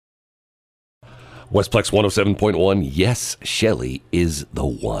Westplex 107.1. Yes, Shelley is the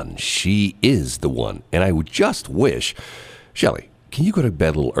one. She is the one. And I would just wish, Shelley, can you go to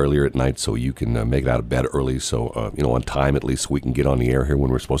bed a little earlier at night so you can make it out of bed early so, on time at least, so we can get on the air here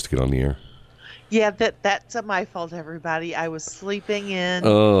when we're supposed to get on the air? Yeah, that's my fault, everybody. I was sleeping in,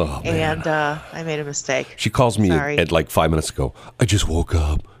 and I made a mistake. She calls me at like 5 minutes ago. I just woke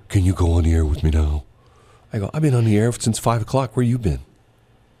up. Can you go on the air with me now? I go, I've been on the air since 5 o'clock. Where you been?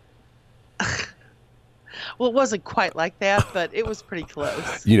 Well, it wasn't quite like that, but it was pretty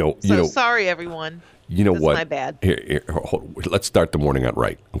close. Sorry, everyone. You know what? My bad. Here, let's start the morning out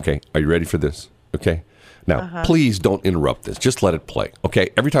right, okay? Are you ready for this? Okay? Now, please don't interrupt this. Just let it play, okay?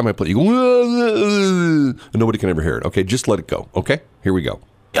 Every time I play, you go, and nobody can ever hear it, okay? Just let it go, okay? Here we go.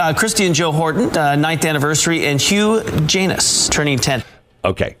 Christy and Joe Horton, 9th anniversary, and Hugh Janus, turning 10.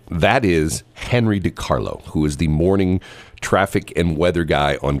 Okay, that is Henry DiCarlo, who is the morning traffic and weather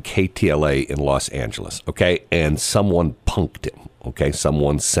guy on KTLA in Los Angeles, okay? And someone punked him, okay?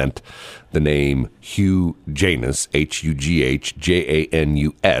 Someone sent the name Hugh Janus, Hughjanus,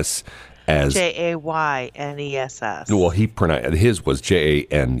 as Jaynes. Well, he pronounced his was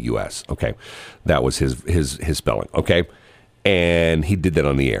Janus, okay? That was his spelling, okay? And he did that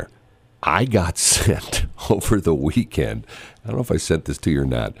on the air. I got sent over the weekend. I don't know if I sent this to you or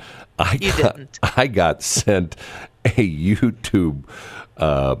not. I got sent a YouTube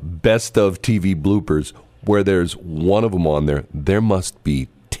best of TV bloopers where there's one of them on there. There must be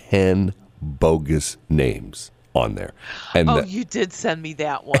 10 bogus names on there. And you did send me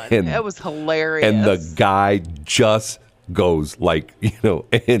that one. That was hilarious. And the guy just goes like,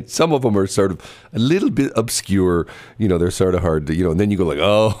 and some of them are sort of a little bit obscure, they're sort of hard to, and then you go like,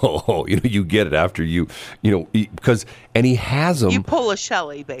 you get it after because he has them. You pull a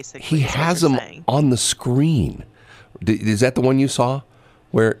Shelley, basically. He has them on the screen. Is that the one you saw?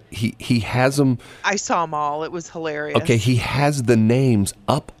 Where he has them? I saw them all. It was hilarious. Okay, he has the names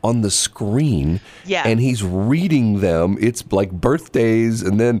up on the screen. Yeah. And he's reading them. It's like birthdays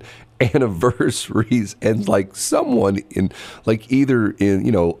and then anniversaries, and like someone in either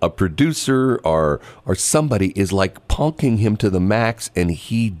in a producer or somebody is like punking him to the max, and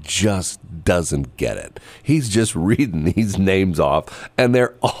he just doesn't get it. He's just reading these names off, and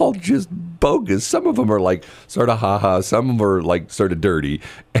they're all just bogus. Some of them are like sort of haha, some of them are like sort of dirty,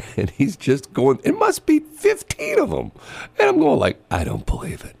 and he's just going, it must be 15 of them, and I'm going like, I don't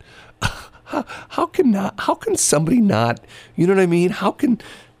believe it. How can somebody not, you know what I mean? How can,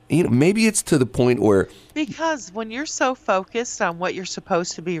 maybe it's to the point where... Because when you're so focused on what you're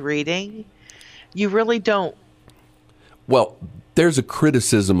supposed to be reading, you really don't... Well, there's a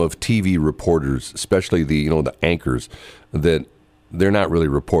criticism of TV reporters, especially the anchors, that they're not really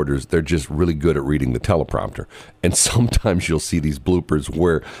reporters. They're just really good at reading the teleprompter. And sometimes you'll see these bloopers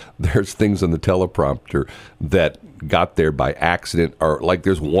where there's things on the teleprompter that got there by accident, or like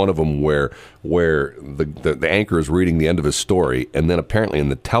there's one of them where the anchor is reading the end of his story, and then apparently in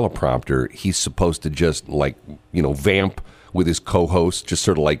the teleprompter he's supposed to just vamp with his co-host, just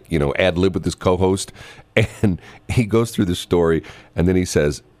sort of like ad lib with his co-host, and he goes through the story, and then he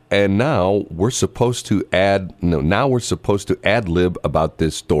says, and now we're supposed to ad lib about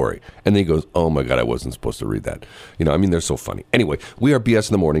this story. And then he goes, oh my God, I wasn't supposed to read that. They're so funny. Anyway, we are BS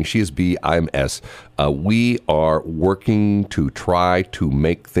in the Morning. She is B, I'm S. We are working to try to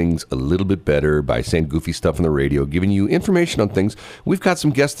make things a little bit better by saying goofy stuff on the radio, giving you information on things. We've got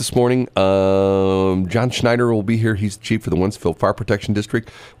some guests this morning. John Schneider will be here. He's the chief of the Wentzville Fire Protection District.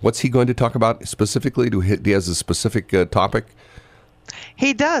 What's he going to talk about specifically? He has a specific topic?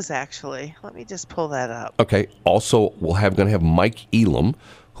 He does, actually. Let me just pull that up. Okay. Also, going to have Mike Elam,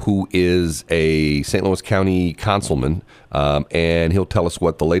 who is a St. Louis County councilman, and he'll tell us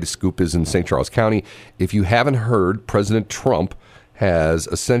what the latest scoop is in St. Charles County. If you haven't heard, President Trump has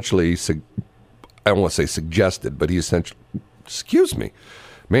essentially, I don't want to say suggested, but he essentially,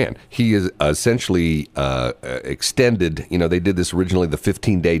 he is essentially extended, they did this originally, the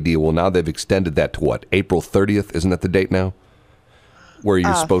 15-day deal. Well, now they've extended that to what? April 30th? Isn't that the date now? Where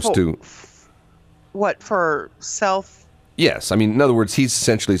you're supposed to... What, for self... Yes. I mean, in other words, he's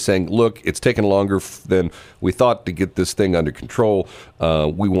essentially saying, look, it's taken longer than we thought to get this thing under control.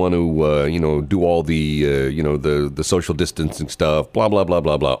 We want to, do all the, the social distancing stuff, blah, blah, blah,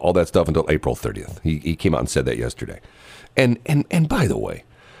 blah, blah, all that stuff until April 30th. He came out and said that yesterday. And by the way,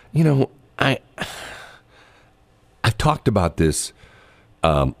 I've talked about this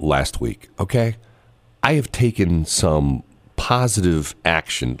last week, okay? I have taken some positive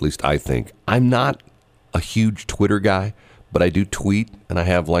action, at least I think. I'm not a huge Twitter guy, but I do tweet, and I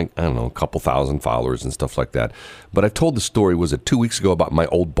have like, I don't know, a couple thousand followers and stuff like that. But I've told the story, was it 2 weeks ago, about my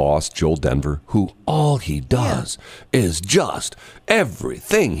old boss, Joel Denver, who all he does is just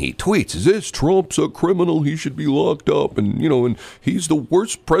everything he tweets is, this Trump's a criminal, he should be locked up, and, you know, and he's the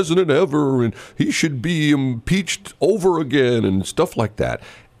worst president ever, and he should be impeached over again, and stuff like that.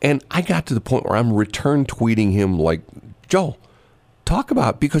 And I got to the point where I'm return tweeting him like, Joel, talk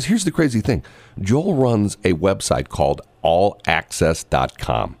about, because here's the crazy thing. Joel runs a website called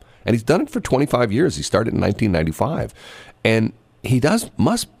allaccess.com, and he's done it for 25 years. He started in 1995, and he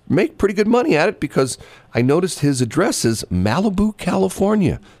must make pretty good money at it, because I noticed his address is Malibu,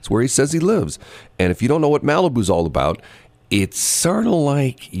 California. It's where he says he lives. And if you don't know what Malibu's all about, it's sort of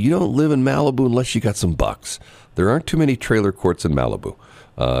like you don't live in Malibu unless you got some bucks. There aren't too many trailer courts in Malibu.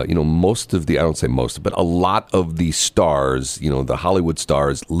 Most of the, I don't say most, but a lot of the stars, the Hollywood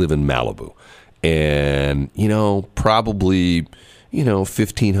stars live in Malibu. And, probably,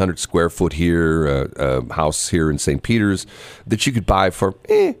 1,500 square foot here, a house here in St. Peter's that you could buy for,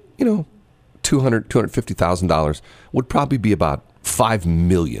 $250,000 would probably be about $5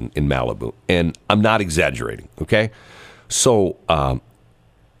 million in Malibu. And I'm not exaggerating, okay? So, I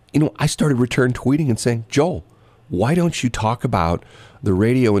started return tweeting and saying, Joel, why don't you talk about the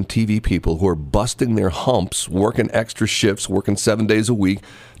radio and TV people who are busting their humps, working extra shifts, working 7 days a week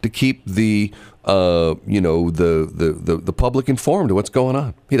to keep the public informed of what's going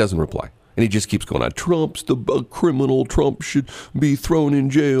on? He doesn't reply. And he just keeps going on. Trump's the criminal. Trump should be thrown in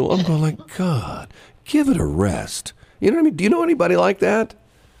jail. I'm going like, God, give it a rest. You know what I mean? Do you know anybody like that?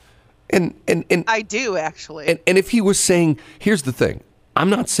 And I do, actually. And if he was saying, here's the thing. I'm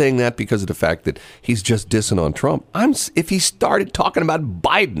not saying that because of the fact that he's just dissing on Trump. If he started talking about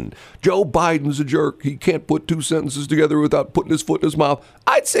Biden, Joe Biden's a jerk, he can't put two sentences together without putting his foot in his mouth,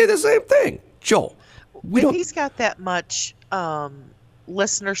 I'd say the same thing. Joel, he's got that much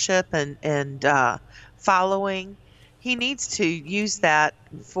listenership and following, he needs to use that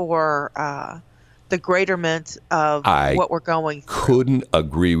for the greaterment of what we're going through. Couldn't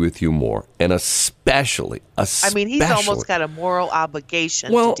agree with you more. And especially I mean, he's almost got a moral obligation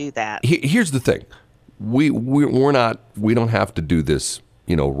to do that. Here's the thing. We don't have to do this,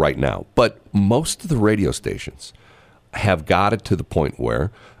 right now. But most of the radio stations have got it to the point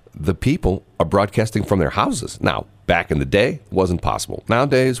where the people are broadcasting from their houses. Now, back in the day, it wasn't possible.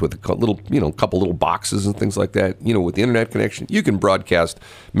 Nowadays, with a couple little boxes and things like that, with the internet connection, you can broadcast,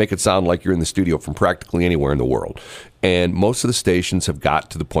 make it sound like you're in the studio from practically anywhere in the world. And most of the stations have got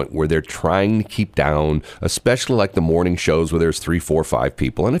to the point where they're trying to keep down, especially like the morning shows where there's 3, 4, 5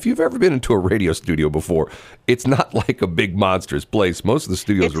 people. And if you've ever been into a radio studio before, it's not like a big monstrous place. Most of the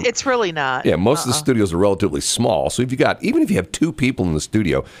studios it's really not. Yeah, most of the studios are relatively small. So even if you have 2 people in the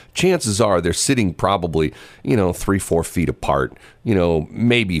studio, chances are they're sitting probably, 3, 4 feet apart,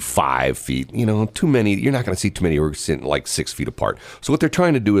 maybe 5 feet, too many. You're not going to see too many who are sitting like 6 feet apart. So what they're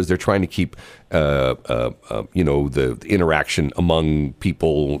trying to do is they're trying to keep, the interaction among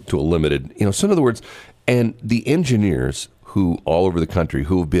people to a limited, so in other words, and the engineers who all over the country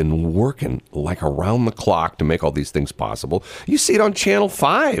who have been working like around the clock to make all these things possible. You see it on Channel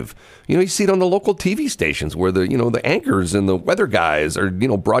 5. You see it on the local TV stations where the anchors and the weather guys are,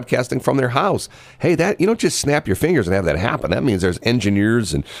 broadcasting from their house. Hey, that you don't just snap your fingers and have that happen. That means there's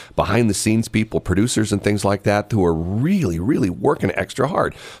engineers and behind the scenes people, producers and things like that who are really, really working extra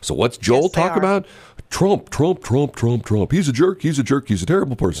hard. So what's Joel talk about? Trump. He's a jerk. He's a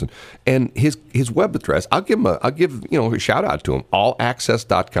terrible person. And his web address, I'll give a shout out to him,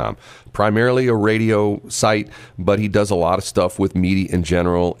 allaccess.com. Primarily a radio site, but he does a lot of stuff with media in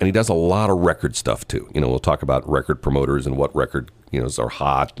general, and he does a lot of record stuff too. We'll talk about record promoters and what record, are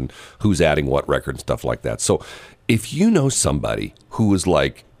hot and who's adding what record and stuff like that. So if you know somebody who is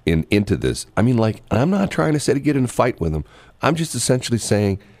like into this, I mean, like, I'm not trying to say to get in a fight with him. I'm just essentially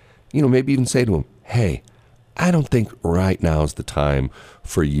saying, maybe even say to him, hey, I don't think right now is the time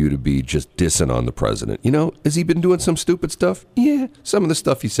for you to be just dissing on the president. Has he been doing some stupid stuff? Yeah, some of the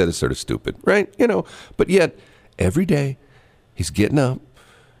stuff he said is sort of stupid, right? But yet every day he's getting up,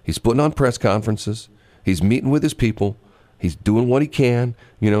 he's putting on press conferences, he's meeting with his people, he's doing what he can,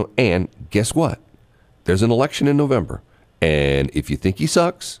 and guess what? There's an election in November. And if you think he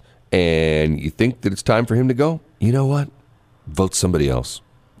sucks and you think that it's time for him to go, you know what? Vote somebody else.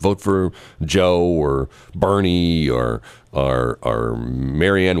 Vote for Joe or Bernie or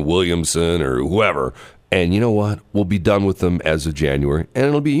Marianne Williamson or whoever. And you know what? We'll be done with them as of January. And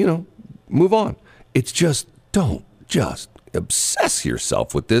it'll be, move on. It's just, don't just obsess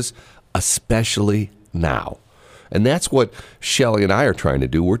yourself with this, especially now. And that's what Shelley and I are trying to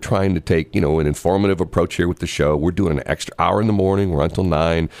do. We're trying to take, an informative approach here with the show. We're doing an extra hour in the morning. We're until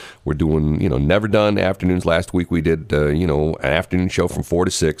 9. We're doing, never done afternoons. Last week we did, an afternoon show from 4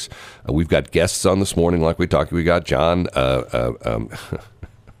 to 6. We've got guests on this morning like we talked. We got John...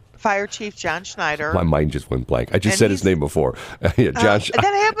 Fire Chief John Schneider. My mind just went blank. I just said his name before. Yeah, John. That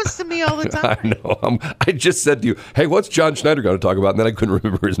happens to me all the time. I know. I just said to you, "Hey, what's John Schneider going to talk about?" And then I couldn't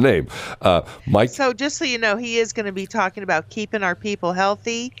remember his name. Mike. So just so you know, he is going to be talking about keeping our people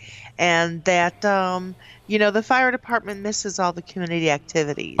healthy, and that the fire department misses all the community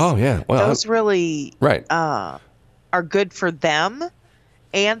activities. Oh yeah, well, those really right are good for them.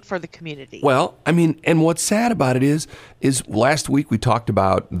 And for the community. Well, I mean, and what's sad about it is last week we talked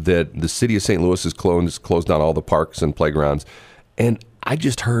about that the city of St. Louis has closed down all the parks and playgrounds. And I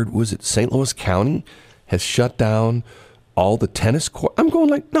just heard, was it St. Louis County has shut down all the tennis court? I'm going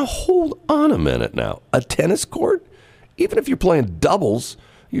like, now hold on a minute now. A tennis court? Even if you're playing doubles,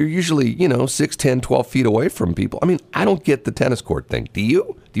 you're usually, 6, 10, 12 feet away from people. I mean, I don't get the tennis court thing. Do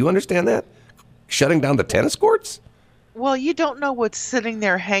you? Do you understand that? Shutting down the tennis courts? Well, you don't know what's sitting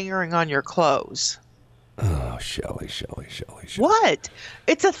there hanging on your clothes. Oh, Shelley. What?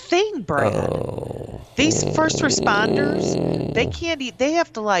 It's a thing, Brad. Oh. These first responders, they can't eat. They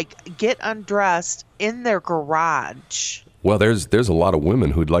have to get undressed in their garage. Well, there's a lot of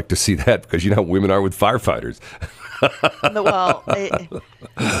women who'd like to see that because you know how women are with firefighters. Well,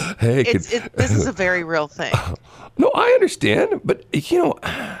 this is a very real thing. No, I understand, but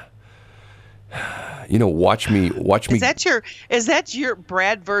watch me. Is that your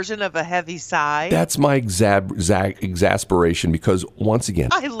Brad version of a heavy sigh? That's my exasperation because once again,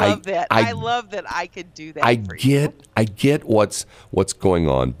 I love that. I love that I could do that. I get what's going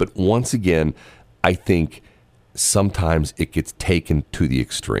on, but once again, I think sometimes it gets taken to the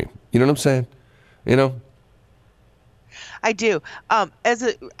extreme. You know what I'm saying? I do.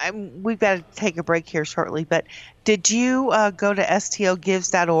 We've got to take a break here shortly, but did you go to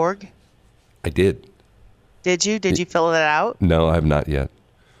stogives.org? I did. Did you? Did you fill that out? No, I have not yet.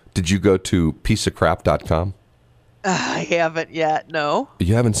 Did you go to pieceofcrap.com? I haven't yet. No.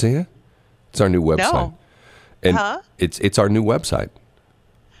 You haven't seen it? It's our new website. No. And it's our new website.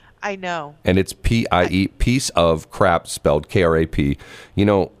 I know. And it's PIE, piece of crap, spelled KRAP.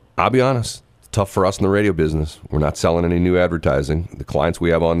 I'll be honest. It's tough for us in the radio business. We're not selling any new advertising. The clients we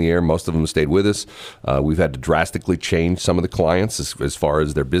have on the air, most of them stayed with us. We've had to drastically change some of the clients as far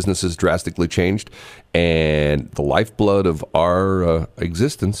as their businesses drastically changed. And the lifeblood of our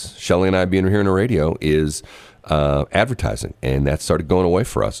existence, Shelley and I being here in the radio, is advertising. And that started going away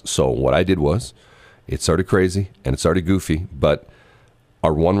for us. So what I did was, it started crazy and it started goofy, but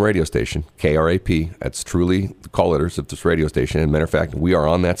our one radio station, KRAP, that's truly the call letters of this radio station. And matter of fact, we are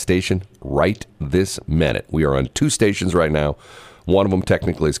on that station right this minute. We are on 2 stations right now. One of them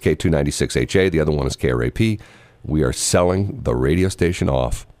technically is K296HA. The other one is KRAP. We are selling the radio station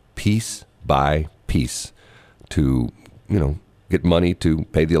off piece by piece to, get money to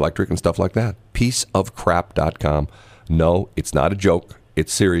pay the electric and stuff like that. Pieceofcrap.com. No, it's not a joke.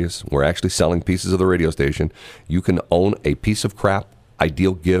 It's serious. We're actually selling pieces of the radio station. You can own a piece of crap.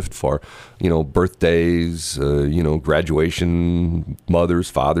 Ideal gift for, birthdays, graduation, Mother's,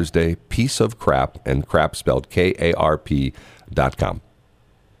 Father's Day. Piece of crap, and crap spelled KARP.com.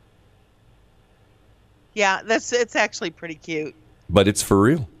 Yeah, it's actually pretty cute. But it's for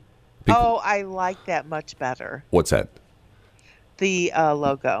real. I like that much better. What's that? The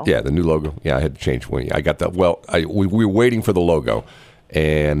logo. Yeah, the new logo. Yeah, I had to change one. I got that. Well, we were waiting for the logo.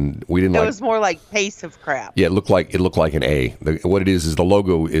 And we didn't. It was more like piece of crap. Yeah, it looked like an A. What it is the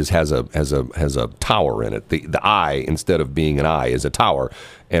logo has a tower in it. The I, instead of being an I, is a tower.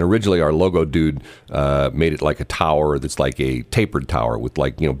 And originally our logo dude made it like a tower that's like a tapered tower with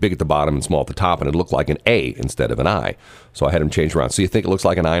big at the bottom and small at the top, and it looked like an A instead of an I. So I had him change around. So you think it looks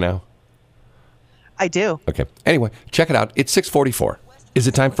like an I now? I do. Okay. Anyway, check it out. It's 6:44. Is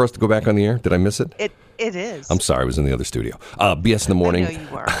it time for us to go back on the air? Did I miss it? It is. I'm sorry, I was in the other studio. BS in the morning. I know you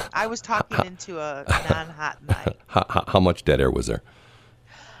were. I was talking into a non-hot mic. How much dead air was there?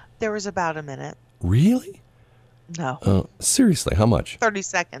 There was about a minute. Really? No. Seriously, how much? 30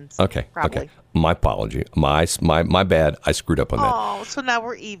 seconds. Okay. Probably. Okay. My apology. My bad. I screwed up on that. Oh, so now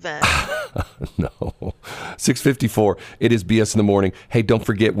we're even. No. 6:54. It is BS in the morning. Hey, don't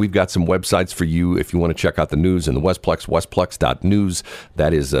forget, we've got some websites for you if you want to check out the news in the Westplex, westplex.news.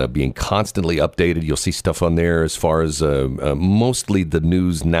 That is being constantly updated. You'll see stuff on there as far as mostly the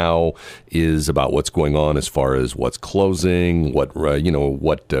news now is about what's going on as far as what's closing, what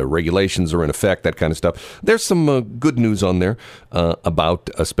regulations are in effect, that kind of stuff. There's some good news on there about,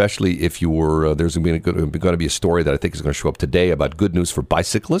 especially if you were there's going to be a story that I think is going to show up today about good news for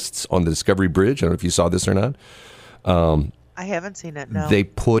bicyclists on the Discovery Bridge. I don't know if you saw this or not. I haven't seen it, no. They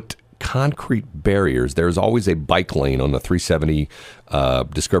put concrete barriers. There's always a bike lane on the 370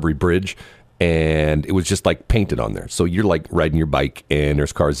 Discovery Bridge, and it was just like painted on there. So you're like riding your bike, and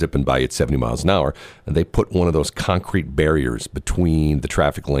there's cars zipping by at 70 miles an hour, and they put one of those concrete barriers between the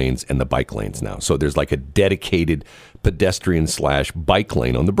traffic lanes and the bike lanes now. So there's like a dedicated pedestrian/bike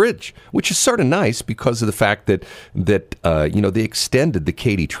lane on the bridge, which is sort of nice because of the fact that they extended the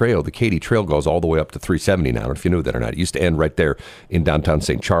Katy Trail. The Katy Trail goes all the way up to 370 now. I don't know if you knew that or not. It used to end right there in downtown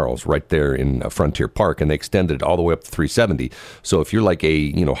St. Charles, right there in Frontier Park, and they extended it all the way up to 370. So if you're like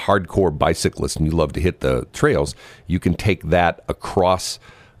a hardcore bicyclist and you love to hit the trails, you can take that across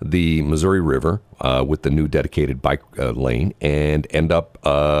the Missouri River with the new dedicated bike lane and end up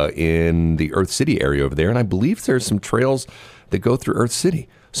in the Earth City area over there. And I believe there's some trails that go through Earth City.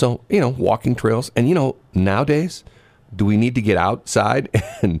 So, walking trails. And, nowadays, do we need to get outside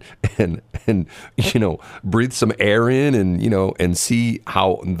and breathe some air in and see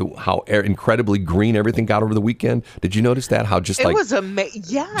how incredibly green everything got over the weekend? Did you notice that? How just like... It was amazing.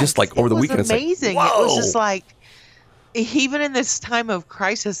 Yes. Just like over the weekend. Amazing. It's like, whoa! It was just like... Even in this time of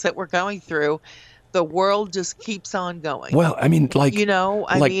crisis that we're going through, the world just keeps on going. Well, I mean,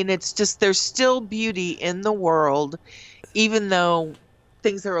 it's just there's still beauty in the world, even though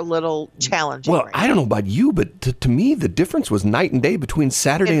things are a little challenging. Well, right I don't know about you, but to me, the difference was night and day between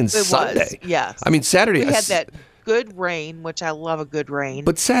Saturday and Sunday. Yes. I mean, Saturday... We had that good rain, which I love a good rain.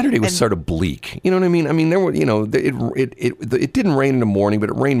 But Saturday was sort of bleak. You know what I mean? I mean, there were, it didn't rain in the morning,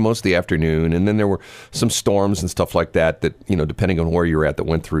 but it rained most of the afternoon. And then there were some storms and stuff like that, depending on where you're at, that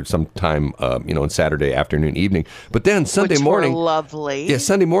went through sometime, on Saturday afternoon, evening. But then Sunday morning. Were lovely. Yeah,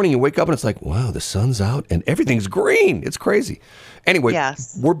 Sunday morning you wake up and it's like, wow, the sun's out and everything's green. It's crazy. Anyway,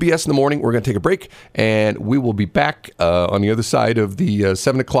 yes. We're BS in the morning. We're going to take a break, and we will be back on the other side of the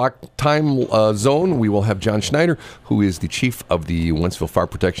 7 o'clock time zone. We will have John Schneider, who is the chief of the Wentzville Fire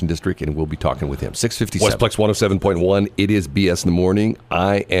Protection District, and we'll be talking with him. 657. Westplex 107.1. It is BS in the morning.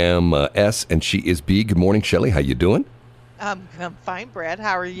 I am S, and she is B. Good morning, Shelley. How you doing? I'm fine, Brad.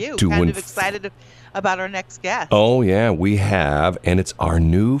 How are you? Doing kind of excited about our next guest. Oh, yeah, we have, and it's our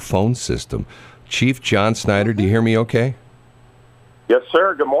new phone system. Chief John Schneider, do you hear me okay? Yes,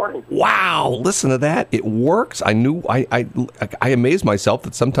 sir. Good morning. Wow. Listen to that. It works. I amaze myself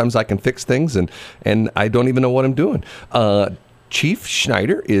that sometimes I can fix things and I don't even know what I'm doing. Chief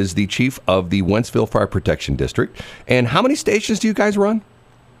Schneider is the chief of the Wentzville Fire Protection District. And how many stations do you guys run?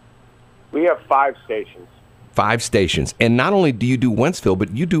 We have 5 stations. 5 stations. And not only do you do Wentzville,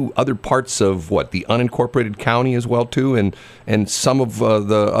 but you do other parts of the unincorporated county as well, too, and some of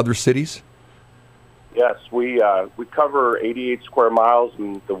the other cities? Yes, we cover 88 square miles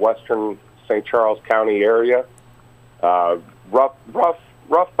in the western St. Charles County area. Rough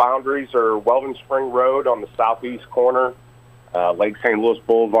boundaries are Weldon Spring Road on the southeast corner, Lake St. Louis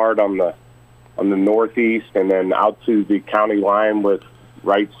Boulevard on the northeast, and then out to the county line with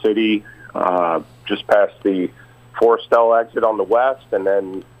Wright City, just past the Forestell exit on the west, and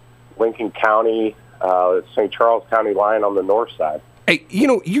then Lincoln County, St. Charles County line on the north side. Hey,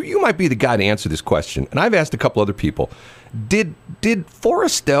 you might be the guy to answer this question, and I've asked a couple other people. Did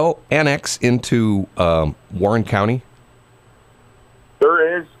Forestell annex into Warren County?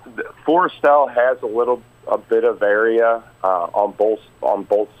 Forestell has a bit of area on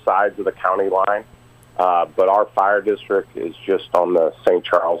both sides of the county line, but our fire district is just on the St.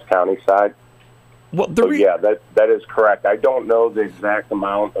 Charles County side. Well, that is correct. I don't know the exact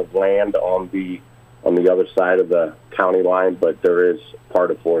amount of land on the other side of the county line, but there is part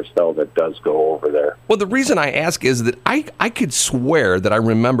of Forestell that does go over there. Well, the reason I ask is that I could swear that I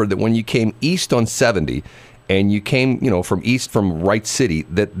remember that when you came east on 70 and you came, from Wright City,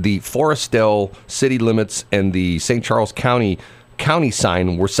 that the Forestell city limits and the St. Charles County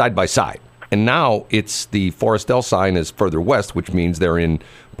sign were side by side. And now it's the Forestell sign is further west, which means they're in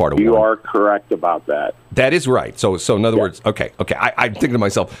part of Warren. You are correct about that. That is right. So in other words, okay. I'm thinking to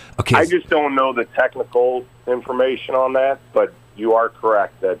myself, okay. I just don't know the technical information on that, but you are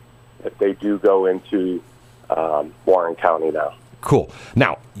correct that they do go into Warren County now. Cool.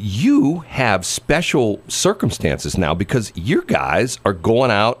 Now, you have special circumstances now because your guys are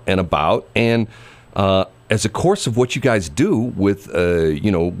going out and about, and as a course of what you guys do with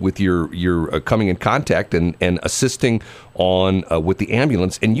your coming in contact and assisting on with the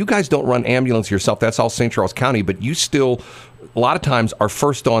ambulance, and you guys don't run ambulance yourself. That's all St. Charles County, but you still a lot of times are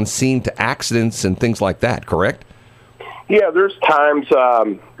first on scene to accidents and things like that. Correct? Yeah, there's times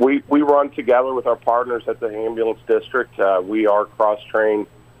we run together with our partners at the ambulance district. We are cross-trained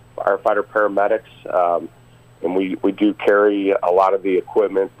firefighter paramedics, and we do carry a lot of the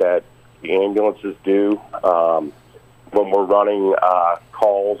equipment that the ambulances do. When we're running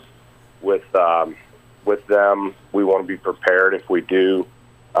calls with them, we want to be prepared if we do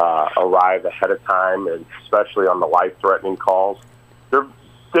arrive ahead of time, and especially on the life-threatening calls. Their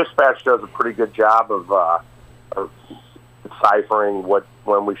dispatch does a pretty good job of deciphering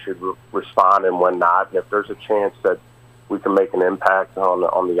when we should respond and when not. And if there's a chance that we can make an impact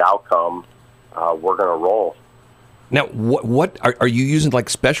on the outcome, we're going to roll. Now, what are you using, like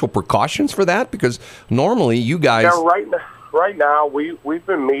special precautions for that? Because normally you guys... Yeah, right now we've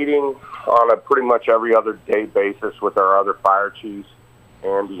been meeting on a pretty much every other day basis with our other fire chiefs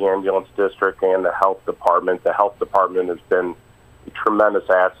and the ambulance district and the health department. The health department has been a tremendous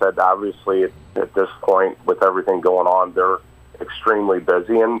asset. Obviously, at this point, with everything going on, they're extremely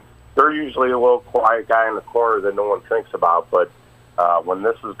busy, and they're usually a little quiet guy in the corner that no one thinks about. But when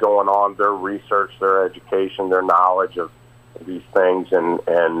this is going on, their research, their education, their knowledge of these things,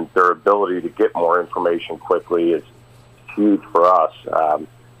 and their ability to get more information quickly is huge for us.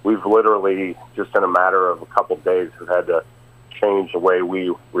 We've literally, just in a matter of a couple of days, have had to change the way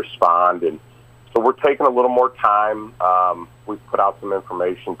we respond, and so we're taking a little more time. We've put out some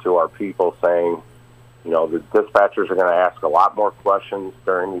information to our people saying, the dispatchers are going to ask a lot more questions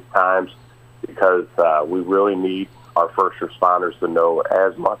during these times, because we really need our first responders to know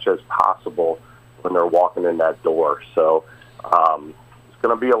as much as possible when they're walking in that door. So it's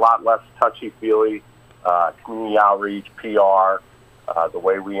going to be a lot less touchy-feely, community outreach, PR, the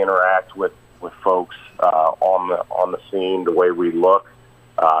way we interact with folks on the scene, the way we look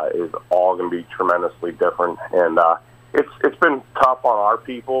is all going to be tremendously different. And it's been tough on our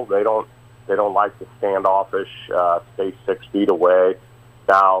people. They don't like to standoffish, stay 6 feet away.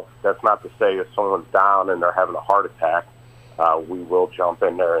 Now, that's not to say if someone's down and they're having a heart attack, we will jump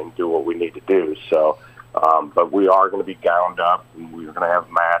in there and do what we need to do. So, but we are going to be gowned up, and we're going to have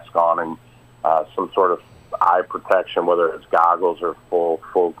masks on and some sort of eye protection, whether it's goggles or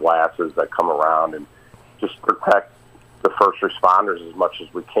full glasses that come around, and just protect the first responders as much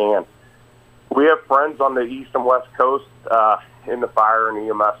as we can. We have friends on the East and West Coast in the fire and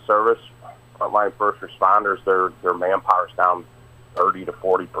EMS service. Frontline first responders, their manpower's down 30 to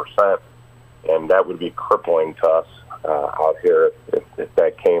 40%, and that would be crippling to us out here if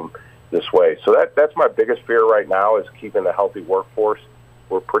that came this way. So that's my biggest fear right now, is keeping a healthy workforce.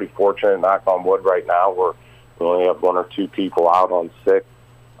 We're pretty fortunate, knock on wood, right now. We only have 1 or 2 people out on sick,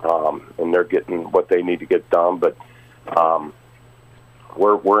 and they're getting what they need to get done. But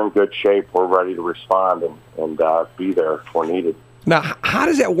we're in good shape. We're ready to respond and be there if we're needed. Now, how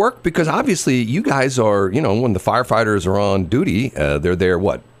does that work? Because obviously you guys are, when the firefighters are on duty, they're there,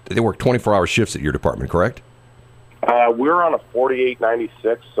 they work 24-hour shifts at your department, correct? We're on a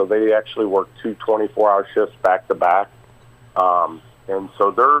 48-96, so they actually work 2 24-hour shifts back-to-back. And so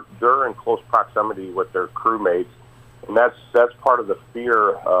they're in close proximity with their crewmates, and that's part of the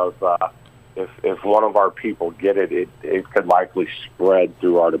fear of if one of our people get it could likely spread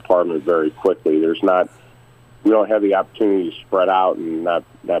through our department very quickly. We don't have the opportunity to spread out and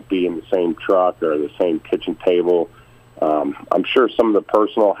not be in the same truck or the same kitchen table. I'm sure some of the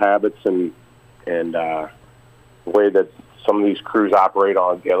personal habits and the way that some of these crews operate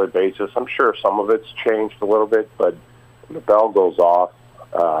on a daily basis, I'm sure some of it's changed a little bit, but when the bell goes off,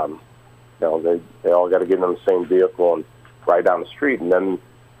 they all got to get in the same vehicle and ride down the street. And then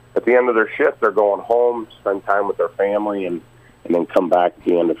at the end of their shift, they're going home, spend time with their family, and then come back at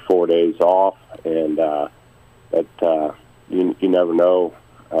the end of 4 days off. And you never know.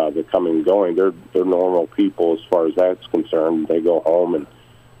 They're coming and going. They're normal people as far as that's concerned. They go home and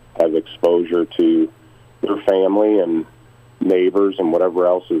have exposure to their family and neighbors and whatever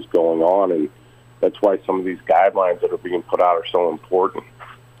else is going on. And that's why some of these guidelines that are being put out are so important.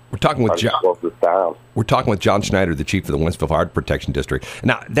 We're talking with John Schneider, the chief of the Wentzville Fire Protection District.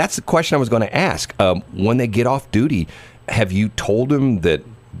 Now, that's the question I was going to ask. When they get off duty, have you told them that,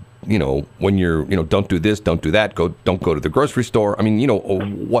 when you're, don't do this, don't do that, don't go to the grocery store? I mean,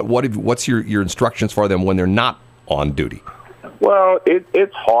 what's your instructions for them when they're not on duty? Well,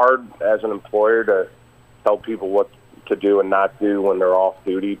 it's hard as an employer to tell people what to do and not do when they're off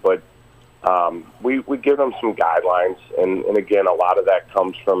duty, but we give them some guidelines, and again, a lot of that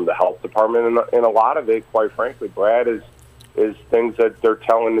comes from the health department, and a lot of it, quite frankly, Brad, is things that they're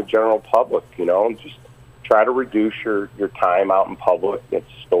telling the general public. Just try to reduce your time out in public at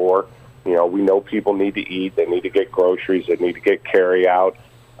the store. We know people need to eat, they need to get groceries, they need to get carry out.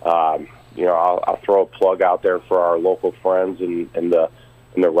 I'll throw a plug out there for our local friends in the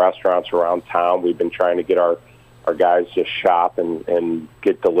restaurants around town. We've been trying to get our our guys just shop and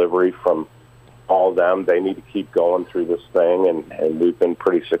get delivery from all of them. They need to keep going through this thing, and we've been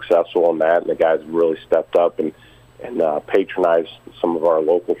pretty successful in that. And the guys have really stepped up and patronized some of our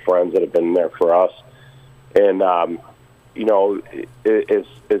local friends that have been there for us. And you know,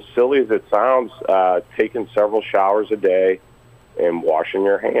 as silly as it sounds, taking several showers a day and washing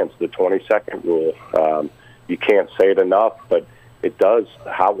your hands, the 20-second rule. You can't say it enough, but it does.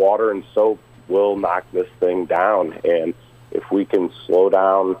 Hot water and soap will knock this thing down. And if we can slow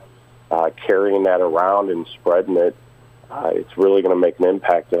down carrying that around and spreading it, it's really going to make an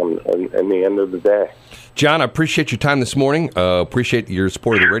impact in the end of the day. John, I appreciate your time this morning. Appreciate your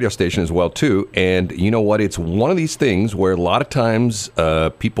support of the radio station as well, too. And you know what? It's one of these things where a lot of times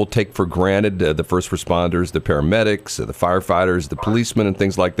people take for granted the first responders, the paramedics, the firefighters, the policemen, and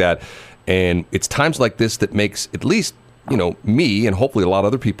things like that. And it's times like this that makes at least, you know, me and hopefully a lot of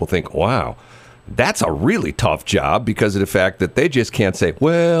other people think, wow, that's a really tough job, because of the fact that they just can't say,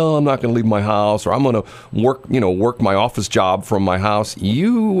 well, I'm not going to leave my house, or I'm going to work my office job from my house.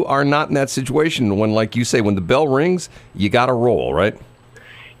 You are not in that situation when, like you say, when the bell rings, you got to roll, right?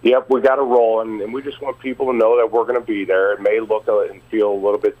 Yep, we got to roll, and we just want people to know that we're going to be there. It may look and feel a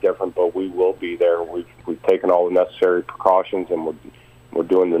little bit different, but we will be there. We've taken all the necessary precautions, and we're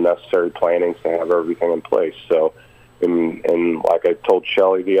doing the necessary plannings to have everything in place. So. And like I told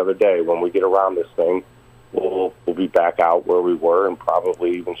Shelley the other day, when we get around this thing, we'll be back out where we were and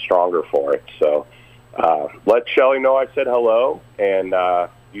probably even stronger for it. So let Shelley know I said hello, and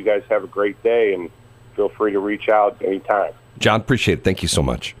you guys have a great day, and feel free to reach out anytime. John, appreciate it. Thank you so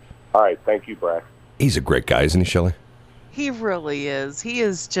much. All right. Thank you, Brad. He's a great guy, isn't he, Shelley? He really is. He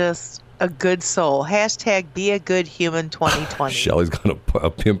is just a good soul. Hashtag be a good human 2020. Shelley's going to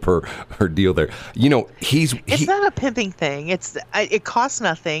pimp her deal there. You know, it's not a pimping thing. It costs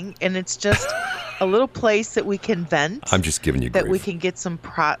nothing, and it's just a little place that we can vent. I'm just giving you grief. That we can get some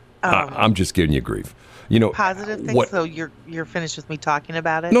I'm just giving you grief. You know, positive things. So you're finished with me talking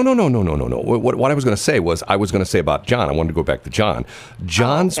about it? No. What I was going to say was about John. I wanted to go back to John.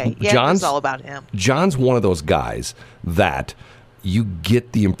 John's it's all about him. John's one of those guys that you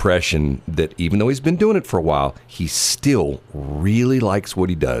get the impression that even though he's been doing it for a while, he still really likes what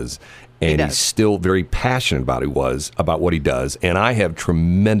he does. And he's still very passionate about what he does. And I have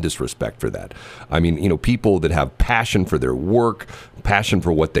tremendous respect for that. I mean, you know, people that have passion for their work, passion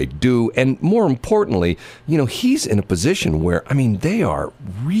for what they do. And more importantly, you know, he's in a position where, I mean, they are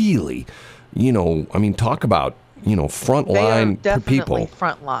really, you know, I mean, talk about, you know, frontline people.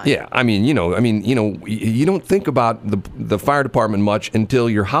 Front line. Yeah, I mean, you don't think about the fire department much until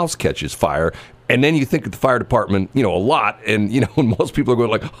your house catches fire. And then you think of the fire department, you know, a lot. And, you know, most people are going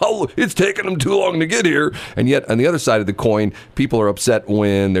like, oh, it's taking them too long to get here. And yet on the other side of the coin, people are upset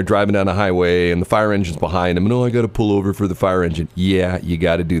when they're driving down a highway and the fire engine's behind them. And, I got to pull over for the fire engine. Yeah, you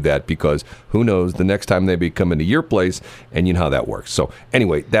got to do that, because who knows, the next time they be coming to your place, and you know how that works. So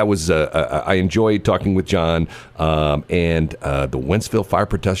anyway, that was, I enjoyed talking with John and the Wentzville Fire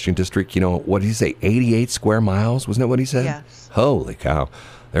Protection District. You know, what did he say, 88 square miles? Wasn't that what he said? Yes. Holy cow.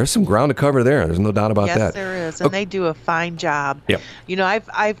 There's some ground to cover there. There's no doubt about that. Yes, there is. And they do a fine job. Yep. You know,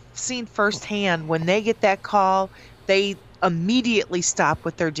 I've seen firsthand when they get that call, they immediately stop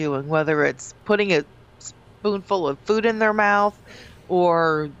what they're doing, whether it's putting a spoonful of food in their mouth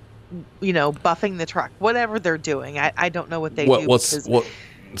or, you know, buffing the truck, whatever they're doing. I don't know what they do.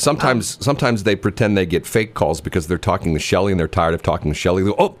 Sometimes they pretend they get fake calls because they're talking to Shelley and they're tired of talking to Shelley. They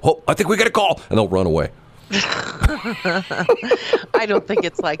go, oh, I think we got a call. And they'll run away. I don't think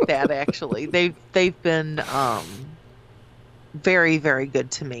it's like that, actually. They've been very, very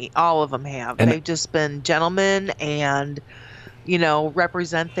good to me. All of them have. And they've just been gentlemen and, you know,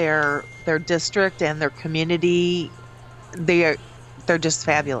 represent their district and their community. They're just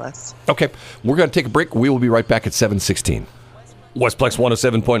fabulous. Okay, we're going to take a break. We will be right back at 7:16. Westplex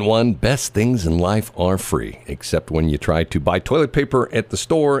 107.1, best things in life are free, except when you try to buy toilet paper at the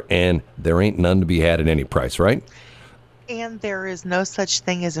store, and there ain't none to be had at any price, right? And there is no such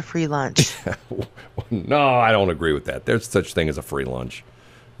thing as a free lunch. No, I don't agree with that. There's such thing as a free lunch.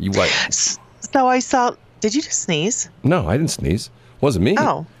 You what? So I saw, did you just sneeze? No, I didn't sneeze. Wasn't me.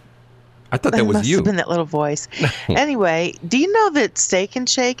 Oh. I thought that was must you. Have been that little voice. Anyway, do you know that Steak and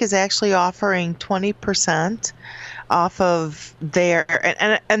Shake is actually offering 20% off of their,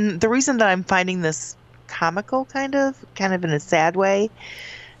 and the reason that I'm finding this comical kind of in a sad way.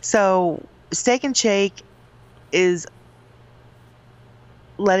 So Steak and Shake is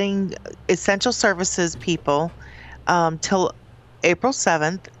letting essential services people till April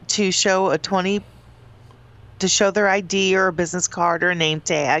 7th to show a 20% to show their ID or a business card or a name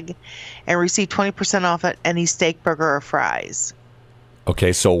tag and receive 20% off at any steak, burger, or fries.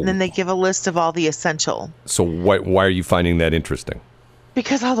 Okay, so And then they give a list of all the essential. So why are you finding that interesting?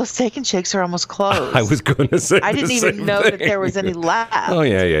 Because all the Steak and Shakes are almost closed. I was going to say I didn't even know that there was any left. Oh,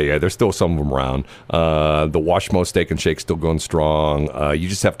 yeah. There's still some of them around. The Washmo Steak and Shake's still going strong. You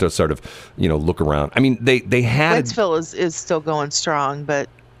just have to sort of, look around. I mean, they had... Wentzville is still going strong, but...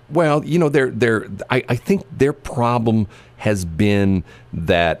 Well, I think their problem has been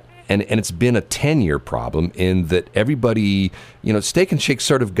that... And it's been a 10-year problem in that everybody, Steak and Shake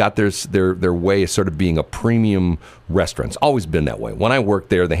sort of got their way as sort of being a premium restaurant. It's always been that way. When I worked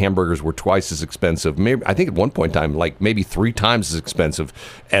there, the hamburgers were twice as expensive. Maybe I think at one point in time, like maybe 3 times as expensive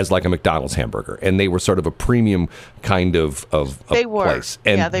as like a McDonald's hamburger. And they were sort of a premium kind of they were. place.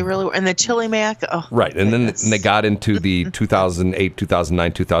 And, yeah, they really were. And the Chili Mac. Oh, right. And then they got into the 2008,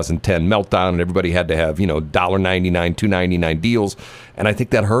 2009, 2010 meltdown, and everybody had to have, $1.99, $2.99 deals. And I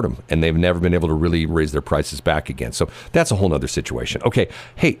think that hurt them, and they've never been able to really raise their prices back again. So that's a whole other situation. Okay,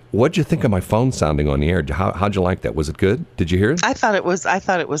 hey, what'd you think of my phone sounding on the air? How'd you like that? Was it good? Did you hear it? I thought it was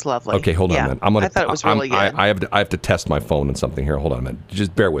lovely. Okay, hold on a minute. I thought it was really good. I have to test my phone and something here. Hold on a minute.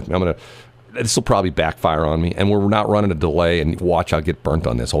 Just bear with me. This will probably backfire on me, and we're not running a delay. And watch, I'll get burnt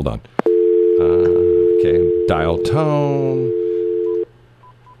on this. Hold on. Okay, dial tone.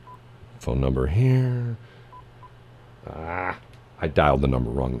 Phone number here. I dialed the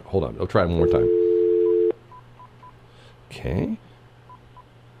number wrong. Hold on. I'll try it one more time. Okay.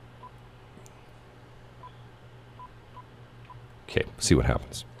 Okay, see what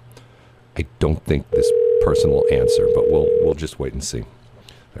happens. I don't think this person will answer, but we'll just wait and see.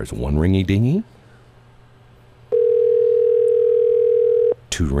 There's 1 ringy dingy.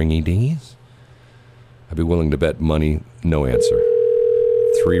 2 ringy dingies. I'd be willing to bet money, no answer.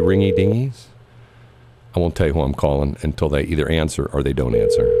 3 ringy dingies. I won't tell you who I'm calling until they either answer or they don't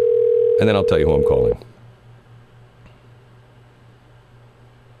answer. And then I'll tell you who I'm calling.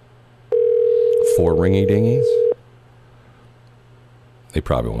 4 ringy dingies. They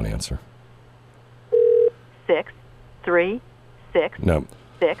probably won't answer. 6, 3, 6. No.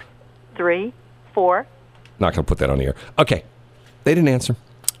 6, 3, 4. Not going to put that on the air. Okay. They didn't answer.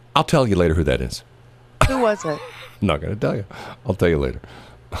 I'll tell you later who that is. Who was it? I'm not going to tell you. I'll tell you later.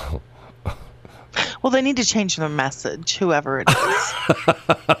 Well, they need to change their message, whoever it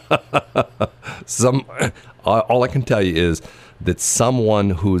is. All I can tell you is that someone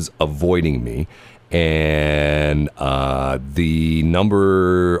who's avoiding me, and the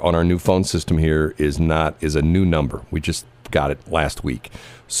number on our new phone system here is a new number. We just got it last week.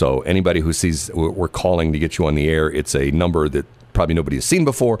 So anybody who sees we're calling to get you on the air, it's a number that probably nobody has seen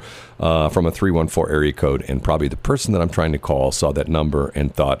before, from a 314 area code, and probably the person that I'm trying to call saw that number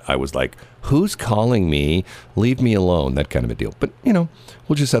and thought I was like, who's calling me? Leave me alone, that kind of a deal. But, we'll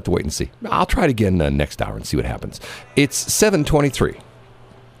just have to wait and see. I'll try it again next hour and see what happens. It's 7:23.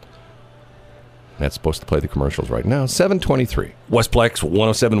 That's supposed to play the commercials right now. 7:23. Westplex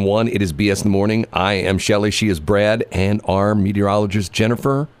 107.1. It is BS in the Morning. I am Shelley. She is Brad. And our meteorologist,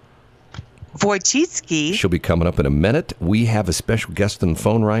 Jennifer Wojcicki. She'll be coming up in a minute. We have a special guest on the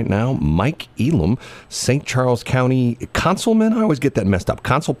phone right now, Mike Elam, St. Charles County Councilman. I always get that messed up.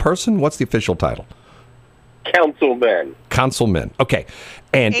 Council person? What's the official title? Councilman. Councilman. Okay.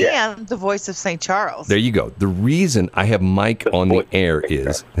 And the voice of St. Charles. There you go. The reason I have Mike on the air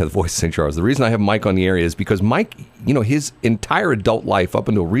is the voice of St. Charles. The reason I have Mike on the air is because Mike, his entire adult life up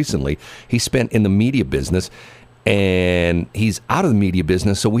until recently, he spent in the media business. And he's out of the media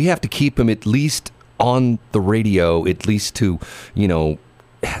business, so we have to keep him at least on the radio, at least to,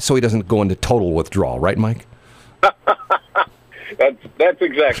 so he doesn't go into total withdrawal. Right, Mike? That's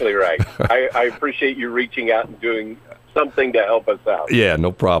exactly right. I appreciate you reaching out and doing something to help us out. Yeah,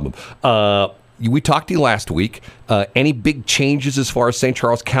 no problem. We talked to you last week. Any big changes as far as St.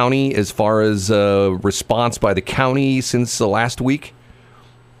 Charles County, as far as response by the county since last week?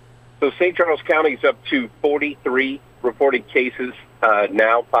 So St. Charles County is up to 43 reported cases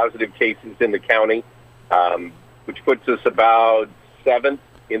now, positive cases in the county, which puts us about 7th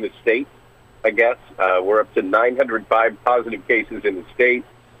in the state, I guess. We're up to 905 positive cases in the state,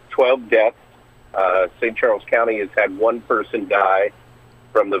 12 deaths. St. Charles County has had 1 person die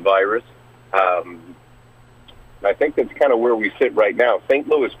from the virus. I think that's kind of where we sit right now. St.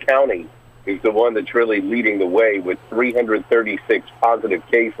 Louis County is the one that's really leading the way with 336 positive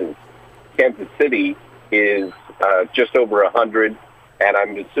cases. Kansas City is just over 100, and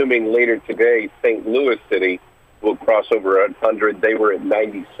I'm assuming later today St. Louis City will cross over 100. They were at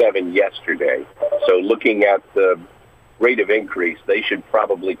 97 yesterday. So looking at the rate of increase, they should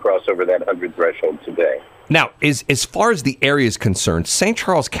probably cross over that 100 threshold today. Now, as far as the area is concerned, St.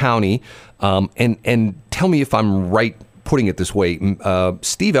 Charles County, and tell me if I'm right putting it this way,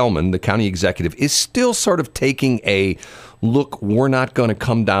 Steve Ellman, the county executive, is still sort of taking a look, we're not going to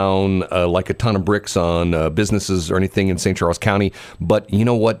come down like a ton of bricks on businesses or anything in St. Charles County, but you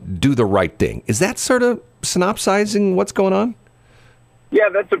know what, do the right thing. Is that sort of synopsizing what's going on? Yeah,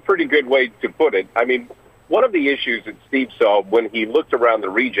 that's a pretty good way to put it. I mean, one of the issues that Steve saw when he looked around the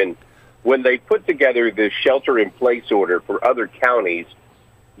region, when they put together this shelter-in-place order for other counties,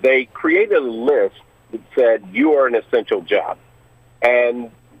 they created a list that said, you are an essential job.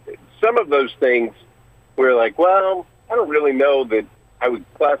 And some of those things were like, well, I don't really know that I would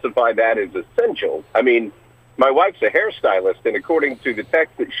classify that as essential. I mean, my wife's a hairstylist, and according to the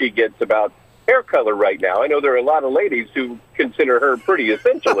text that she gets about hair color right now, I know there are a lot of ladies who consider her pretty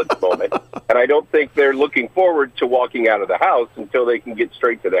essential at the moment, and I don't think they're looking forward to walking out of the house until they can get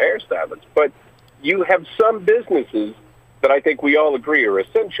straight to the hairstylist. But you have some businesses that I think we all agree are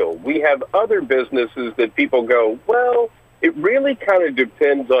essential. We have other businesses that people go, well, it really kind of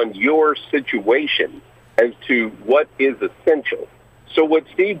depends on your situation as to what is essential. So what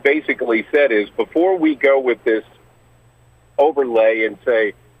Steve basically said is, before we go with this overlay and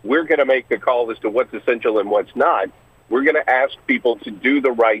say, we're going to make the call as to what's essential and what's not, we're going to ask people to do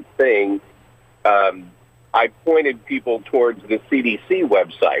the right thing. I pointed people towards the CDC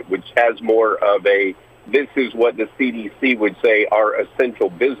website, which has more of a, this is what the CDC would say are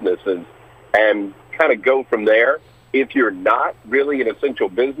essential businesses, and kind of go from there. If you're not really an essential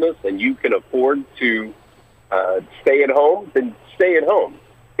business and you can afford to stay at home, then stay at home.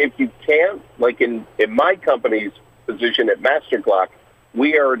 If you can't, like in my company's position at MasterClock,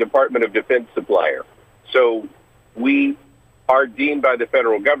 we are a Department of Defense supplier. So we are deemed by the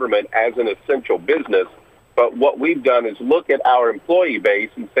federal government as an essential business. But what we've done is look at our employee base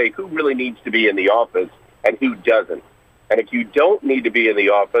and say who really needs to be in the office and who doesn't. And if you don't need to be in the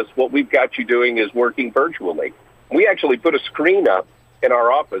office, what we've got you doing is working virtually. We actually put a screen up in our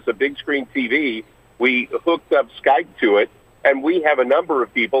office, a big screen TV. We hooked up Skype to it, and we have a number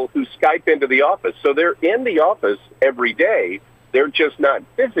of people who Skype into the office. So they're in the office every day. They're just not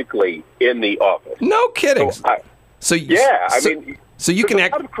physically in the office. No kidding. So you can a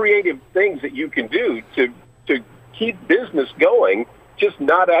lot of creative things that you can do to keep business going, just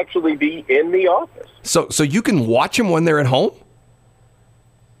not actually be in the office. So you can watch them when they're at home?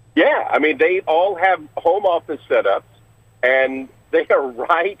 Yeah, I mean, they all have home office setups, and they are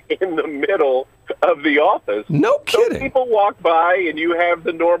right in the middle of the office. No kidding. So people walk by, and you have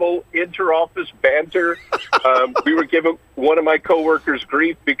the normal inter-office banter. We were giving one of my coworkers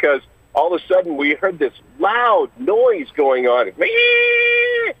grief because all of a sudden we heard this loud noise going on.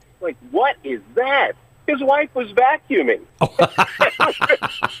 Like, what is that? His wife was vacuuming.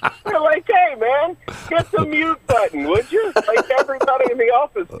 We're like, hey, man, get the mute button, would you? Like, everybody in the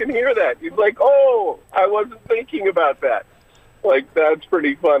office can hear that. He's like, oh, I wasn't thinking about that. Like, that's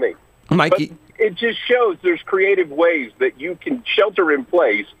pretty funny. Mikey. But it just shows there's creative ways that you can shelter in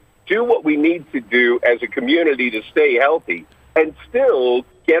place, do what we need to do as a community to stay healthy, and still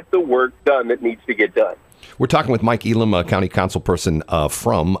get the work done that needs to get done. We're talking with Mike Elam, a county councilperson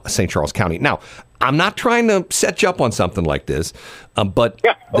from St. Charles County. Now, I'm not trying to set you up on something like this, but...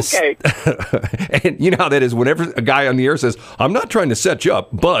 Yeah, okay. And you know how that is. Whenever a guy on the air says, I'm not trying to set you up,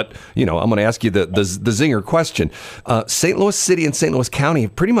 but, you know, I'm going to ask you the zinger question. St. Louis City and St. Louis County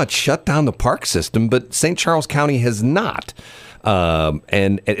have pretty much shut down the park system, but St. Charles County has not.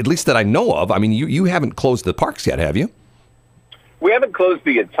 And at least that I know of. I mean, you haven't closed the parks yet, have you? We haven't closed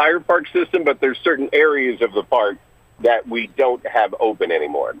the entire park system, but there's certain areas of the park that we don't have open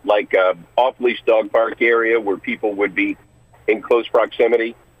anymore, like off-leash dog park area where people would be in close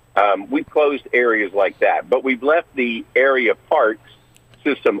proximity. We've closed areas like that, but we've left the area parks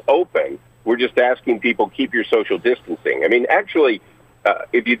system open. We're just asking people, keep your social distancing. I mean, actually,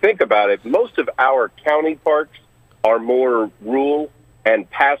 if you think about it, most of our county parks are more rural and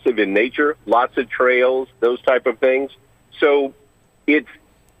passive in nature, lots of trails, those type of things. So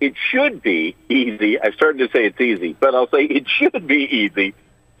it should be easy. I started to say it's easy, but I'll say it should be easy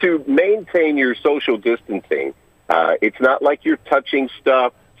to maintain your social distancing. It's not like you're touching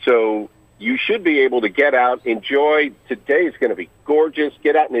stuff, so you should be able to get out, enjoy. Today is going to be gorgeous.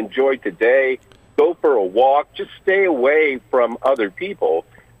 Get out and enjoy today. Go for a walk. Just stay away from other people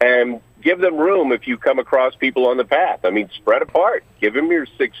and give them room if you come across people on the path. I mean, spread apart. Give them your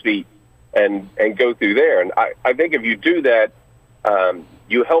 6 feet and go through there. And I think if you do that,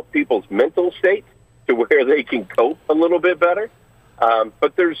 you help people's mental state to where they can cope a little bit better.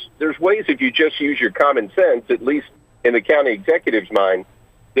 But there's ways, if you just use your common sense, at least in the county executive's mind,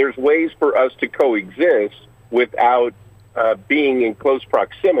 there's ways for us to coexist without being in close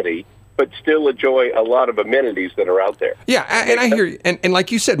proximity, but still enjoy a lot of amenities that are out there. Yeah, and I hear you. And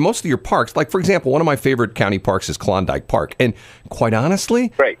like you said, most of your parks, like, for example, one of my favorite county parks is Klondike Park. And quite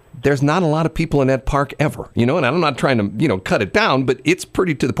honestly, Right. there's not a lot of people in that park ever, and I'm not trying to, cut it down, but it's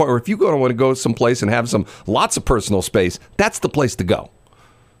pretty to the point where if you want to go someplace and have lots of personal space, that's the place to go.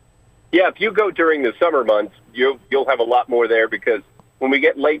 Yeah, if you go during the summer months, you'll have a lot more there, because when we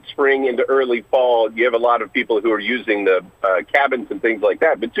get late spring into early fall, you have a lot of people who are using the cabins and things like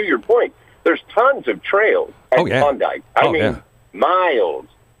that. But to your point, there's tons of trails at Klondike. I mean, miles.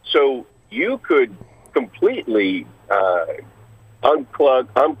 So you could completely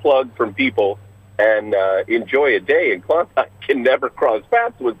unplug from people and enjoy a day, and Klondike can never cross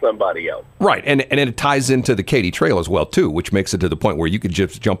paths with somebody else. Right, and it ties into the Katy Trail as well, too, which makes it to the point where you could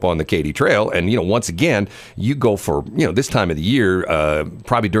just jump on the Katy Trail, and, once again, you go for, this time of the year,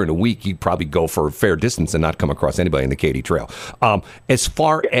 probably during the week, you'd probably go for a fair distance and not come across anybody in the Katy Trail. As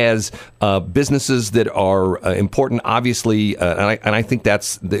far as businesses that are important, obviously, and I think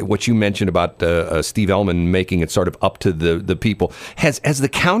that's what you mentioned about Steve Ellman making it sort of up to the people. Has the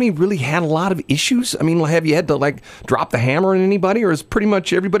county really had a lot of issues? I mean, have you had to, drop the hammer on anybody, or is pretty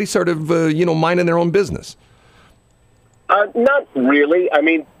much everybody sort of, minding their own business? Not really. I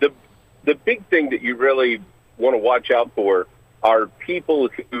mean, the big thing that you really want to watch out for are people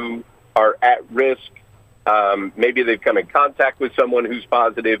who are at risk. Maybe they've come in contact with someone who's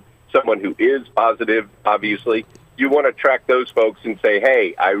positive, someone who is positive, obviously. You want to track those folks and say,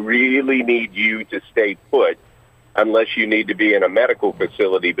 hey, I really need you to stay put, unless you need to be in a medical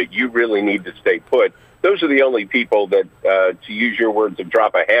facility, but you really need to stay put. Those are the only people that, to use your words, of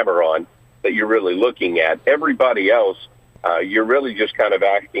drop a hammer on, that you're really looking at. Everybody else, you're really just kind of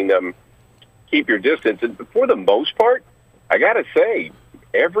asking them, keep your distance. And for the most part, I got to say,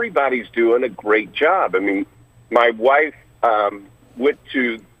 everybody's doing a great job. I mean, my wife went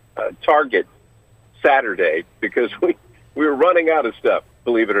to Target Saturday because we were running out of stuff,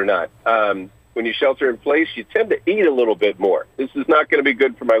 believe it or not. When you shelter in place, you tend to eat a little bit more. This is not going to be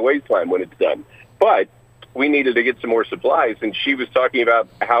good for my waistline when it's done. But we needed to get some more supplies, and she was talking about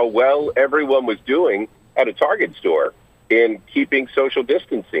how well everyone was doing at a Target store in keeping social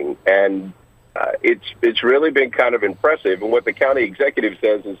distancing. And it's really been kind of impressive. And what the county executive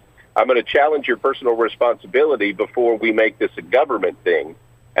says is, I'm going to challenge your personal responsibility before we make this a government thing,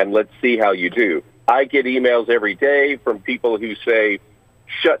 and let's see how you do. I get emails every day from people who say,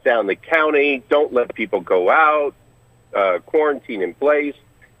 shut down the county, don't let people go out, quarantine in place.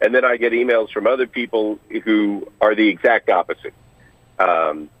 And then I get emails from other people who are the exact opposite.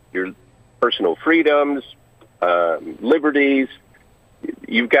 Your personal freedoms, liberties,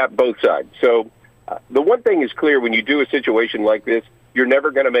 you've got both sides. So the one thing is clear, when you do a situation like this, you're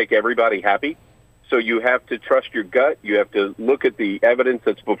never going to make everybody happy. So you have to trust your gut. You have to look at the evidence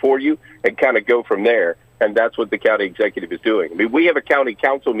that's before you and kind of go from there. And that's what the county executive is doing. I mean, we have a county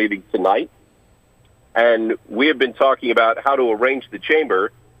council meeting tonight, and we have been talking about how to arrange the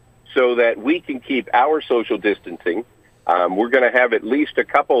chamber so that we can keep our social distancing. We're going to have at least a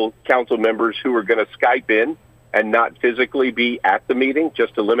couple council members who are going to Skype in and not physically be at the meeting,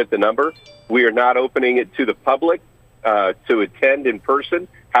 just to limit the number. We are not opening it to the public to attend in person.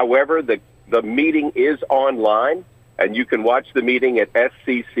 However, the meeting is online, and you can watch the meeting at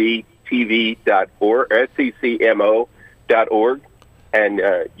scctv.org, sccmo.org, and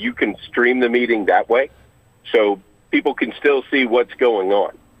you can stream the meeting that way, so people can still see what's going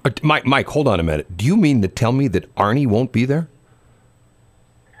on. Mike, hold on a minute. Do you mean to tell me that Arnie won't be there?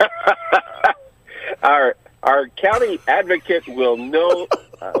 Our county advocate will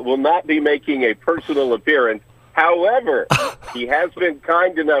not be making a personal appearance. However, he has been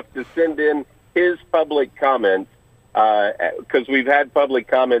kind enough to send in his public comments, because we've had public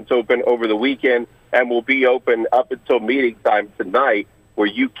comments open over the weekend and will be open up until meeting time tonight, where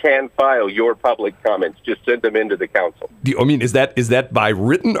you can file your public comments. Just send them into the council. Is that by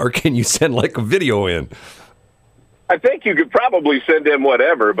written, or can you send like a video in? I think you could probably send in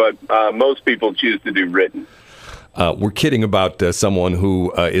whatever, but most people choose to do written. We're kidding about someone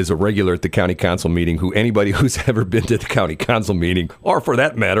who is a regular at the county council meeting, who anybody who's ever been to the county council meeting, or for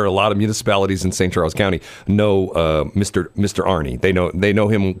that matter, a lot of municipalities in St. Charles County know Mr. Arnie. They know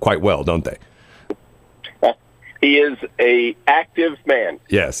him quite well, don't they? He is a active man.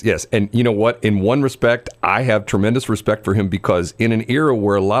 Yes. And you know what? In one respect, I have tremendous respect for him, because in an era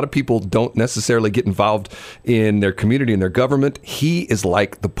where a lot of people don't necessarily get involved in their community and their government, he is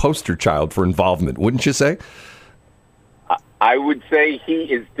like the poster child for involvement, wouldn't you say? I would say he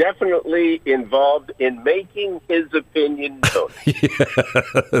is definitely involved in making his opinion known.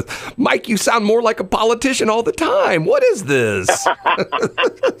 Yeah. Mike, you sound more like a politician all the time. What is this?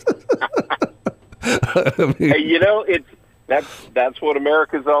 Hey, that's what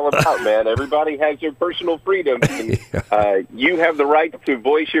America's all about, man. Everybody has their personal freedom. And, you have the right to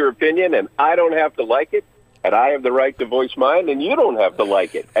voice your opinion, and I don't have to like it. And I have the right to voice mine, and you don't have to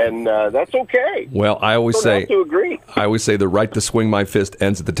like it, and that's okay. Well, I always don't say have to agree. I always say the right to swing my fist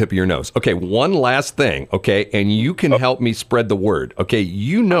ends at the tip of your nose. Okay, one last thing, okay, and you can help me spread the word. Okay,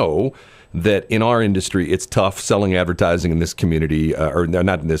 you know that in our industry, it's tough selling advertising in this community, or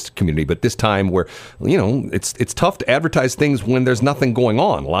not in this community, but this time where, it's tough to advertise things when there's nothing going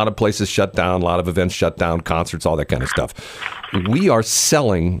on. A lot of places shut down, a lot of events shut down, concerts, all that kind of stuff. We are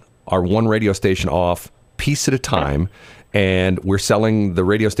selling our one radio station off piece at a time, and we're selling the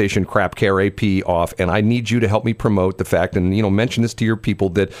radio station Crap KRAP off, and I need you to help me promote the fact and mention this to your people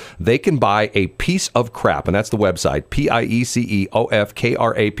that they can buy a piece of crap, and that's the website PIECEOFKRAP,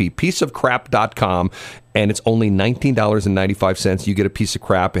 pieceofcrap.com, and it's only $19.95. You get a piece of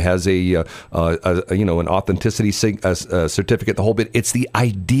crap. It has an authenticity certificate, the whole bit. It's the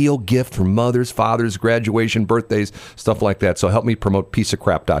ideal gift for mothers, fathers, graduation, birthdays, stuff like that. So help me promote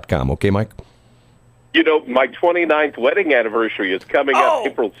pieceofcrap.com. Okay, Mike? My 29th wedding anniversary is coming up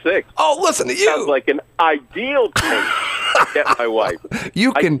April 6th. Oh, listen to you. Sounds like an ideal thing to get my wife. I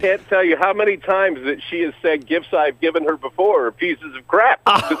can't tell you how many times that she has said gifts I've given her before are pieces of crap.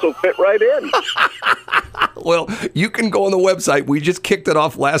 This will fit right in. Well, you can go on the website. We just kicked it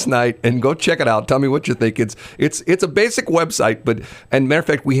off last night, and go check it out. Tell me what you think. It's a basic website, and matter of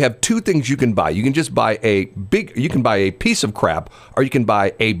fact, we have two things you can buy. You can just buy a piece of crap, or you can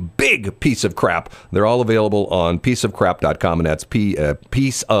buy a big piece of crap. They're all available on pieceofcrap.com, and that's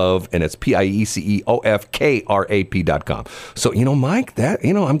piece of, and it's PIECEOFKRAP.com. So, Mike,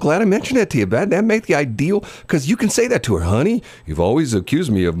 I'm glad I mentioned that to you. That makes the ideal, because you can say that to her, honey. You've always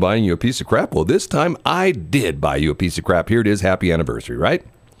accused me of buying you a piece of crap. Well, this time I did buy you a piece of crap. Here it is. Happy anniversary, right?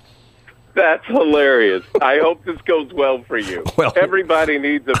 That's hilarious. I hope this goes well for you. Well, everybody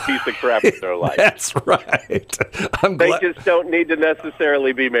needs a piece of crap in their life. That's right. They just don't need to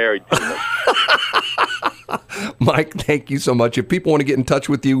necessarily be married to them. Mike, thank you so much. If people want to get in touch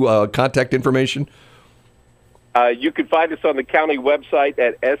with you, contact information? You can find us on the county website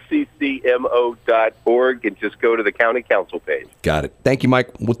at sccmo.org, and just go to the county council page. Got it. Thank you,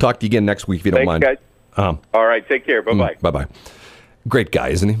 Mike. We'll talk to you again next week if you don't mind. Guys. All right. Take care. Bye-bye. Bye-bye. Great guy,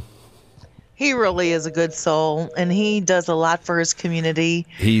 isn't he? He really is a good soul, and he does a lot for his community.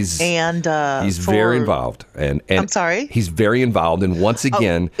 He's very involved, and I'm sorry, he's very involved. And once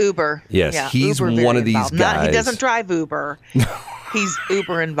again, Uber. Yes, yeah, he's Uber one of these guys. He doesn't drive Uber. He's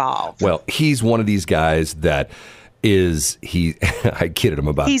Uber involved. Well, he's one of these guys that I kidded him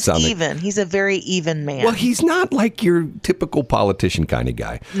about he's something. Even. He's a very even man. Well, he's not like your typical politician kind of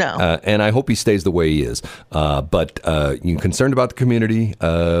guy. No. And I hope he stays the way he is. But you're concerned about the community,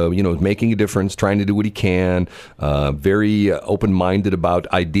 making a difference, trying to do what he can, very open-minded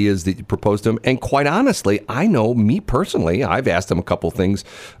about ideas that you propose to him. And quite honestly, I know me personally, I've asked him a couple things,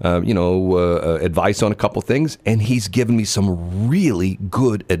 advice on a couple things, and he's given me some really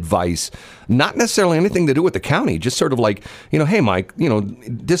good advice. Not necessarily anything to do with the county, just sort of like, hey, Mike,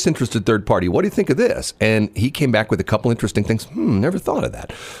 disinterested third party, what do you think of this? And he came back with a couple interesting things. Never thought of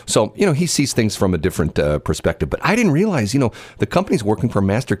that. So, he sees things from a different perspective. But I didn't realize, the company's working for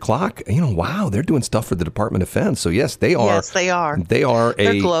Master Clock. Wow, they're doing stuff for the Department of Defense. So, yes, they are. Yes, they are.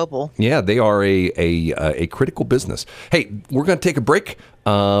 They're global. Yeah, they are a critical business. Hey, we're going to take a break.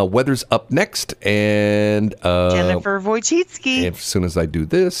 Weather's up next, and Jennifer Wojcicki. As soon as I do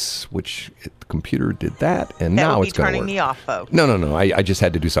this, which the computer did that, and now it's going to work. Turning me off, folks. No. I just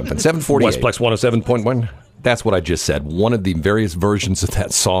had to do something. 748. Westplex 107.1. That's what I just said. One of the various versions of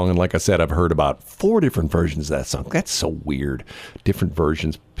that song, and like I said, I've heard about 4 different versions of that song. That's so weird. Different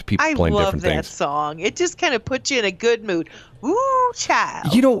versions, people playing different things. I love that song. It just kind of puts you in a good mood. Ooh,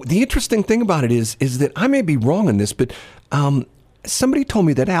 child. The interesting thing about it is that I may be wrong on this, but somebody told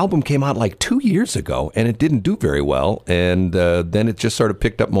me that album came out like 2 years ago, and it didn't do very well, and then it just sort of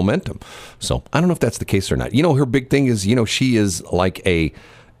picked up momentum. So I don't know if that's the case or not. Her big thing is, she is like a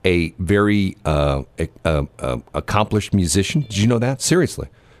very accomplished musician. Did you know that? Seriously.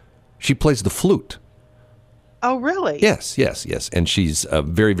 She plays the flute. Oh, really? Yes. And she's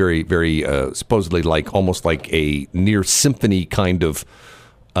very, very, very supposedly almost like a near symphony kind of,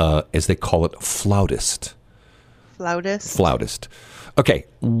 as they call it, flautist. Flautist. Okay,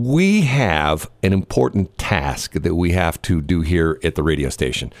 we have an important task that we have to do here at the radio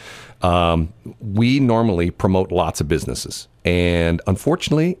station. We normally promote lots of businesses, and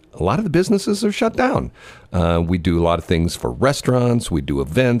unfortunately, a lot of the businesses are shut down. We do a lot of things for restaurants. We do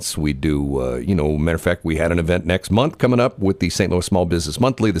events. We do, matter of fact, we had an event next month coming up with the St. Louis Small Business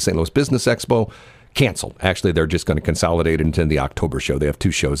Monthly, the St. Louis Business Expo. Canceled. Actually, they're just going to consolidate into the October show. They have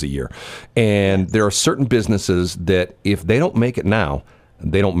 2 shows a year. And there are certain businesses that if they don't make it now,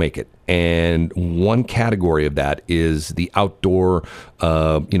 they don't make it. And one category of that is the outdoor,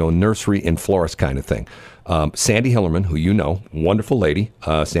 nursery and florist kind of thing. Sandy Hillerman, who you know, wonderful lady,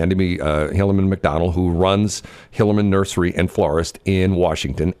 Sandy Hillerman McDonald, who runs Hillerman Nursery and Florist in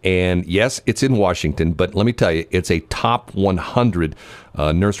Washington. And yes, it's in Washington, but let me tell you, it's a top 100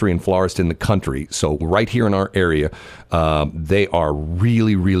 nursery and florist in the country. So right here in our area, they are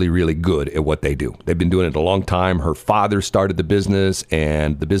really, really, really good at what they do. They've been doing it a long time. Her father started the business,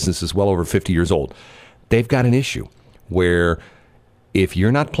 and the business is well over 50 years old. They've got an issue where if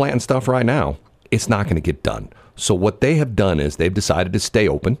you're not planting stuff right now, it's not going to get done. So what they have done is they've decided to stay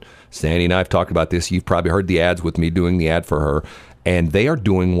open. Sandy and I have talked about this. You've probably heard the ads with me doing the ad for her. And they are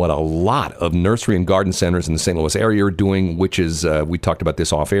doing what a lot of nursery and garden centers in the St. Louis area are doing, which is, we talked about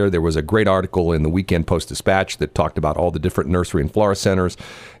this off air. There was a great article in the Weekend Post-Dispatch that talked about all the different nursery and florist centers.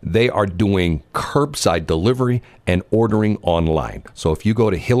 They are doing curbside delivery and ordering online. So if you go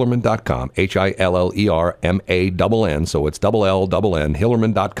to Hillerman.com, HILLERMANN, so it's LLN,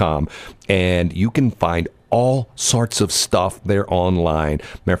 Hillerman.com, and you can find all sorts of stuff there online.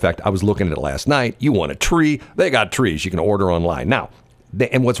 Matter of fact, I was looking at it last night. You want a tree? They got trees. You can order online. Now,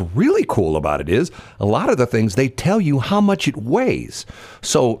 and what's really cool about it is a lot of the things, they tell you how much it weighs.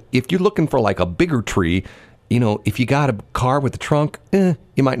 So if you're looking for like a bigger tree, if you got a car with a trunk, you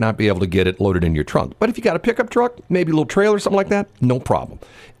might not be able to get it loaded in your trunk. But if you got a pickup truck, maybe a little trailer, something like that, no problem.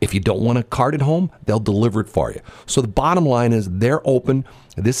 If you don't want to cart it home, they'll deliver it for you. So the bottom line is they're open.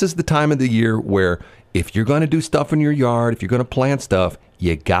 This is the time of the year where if you're going to do stuff in your yard, if you're going to plant stuff,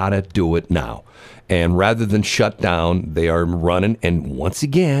 you got to do it now. And rather than shut down, they are running. And once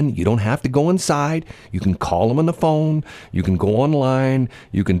again, you don't have to go inside. You can call them on the phone. You can go online.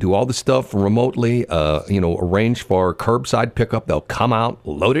 You can do all the stuff remotely, arrange for curbside pickup. They'll come out,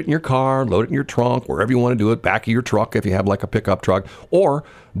 load it in your car, load it in your trunk, wherever you want to do it, back of your truck if you have like a pickup truck. Or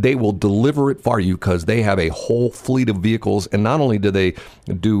they will deliver it for you because they have a whole fleet of vehicles. And not only do they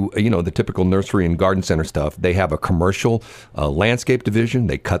do, the typical nursery and garden center stuff, they have a commercial landscape division.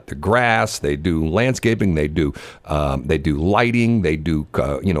 They cut the grass. They do landscaping. They do lighting. They do,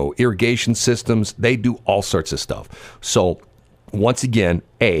 irrigation systems. They do all sorts of stuff. So once again,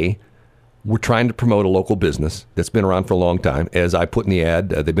 we're trying to promote a local business that's been around for a long time. As I put in the ad,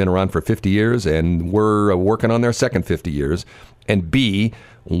 they've been around for 50 years, and we're working on their second 50 years. And B,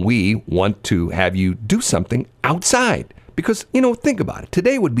 we want to have you do something outside. Because, think about it.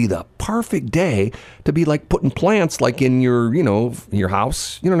 Today would be the perfect day to be like putting plants like in your, your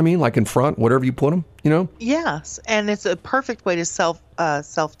house. You know what I mean? Like in front, whatever you put them, Yes. And it's a perfect way to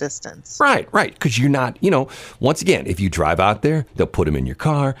self-distance. Right. Because you're not, once again, if you drive out there, they'll put them in your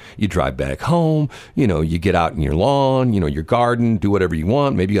car. You drive back home. You get out in your lawn, your garden, do whatever you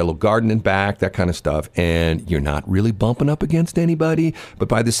want. Maybe you got a little garden in back, that kind of stuff. And you're not really bumping up against anybody. But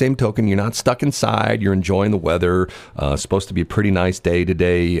by the same token, you're not stuck inside. You're enjoying the weather. Supposed to be a pretty nice day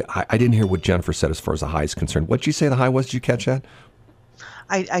today. I didn't hear what Jennifer said as far as the high is concerned. What did you say the high was? Did you catch that?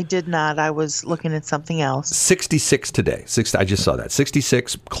 I did not. I was looking at something else. 66 today. I just saw that.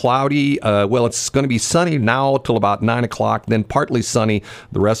 66, cloudy. It's going to be sunny now till about 9 o'clock, then partly sunny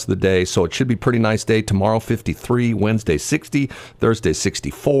the rest of the day. So it should be a pretty nice day. Tomorrow, 53. Wednesday, 60. Thursday,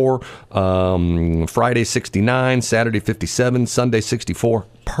 64. Friday, 69. Saturday, 57. Sunday, 64.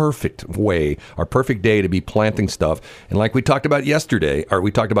 Perfect day to be planting stuff. And like we talked about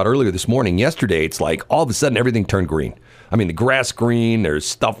earlier this morning, yesterday, it's like all of a sudden everything turned green. I mean, the grass green, there's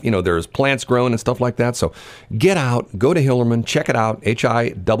stuff, there's plants growing and stuff like that. So get out, go to Hillerman, check it out,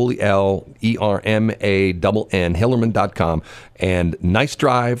 HILLERMANN, Hillerman.com. And nice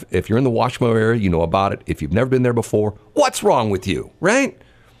drive. If you're in the Washmo area, you know about it. If you've never been there before, what's wrong with you, right?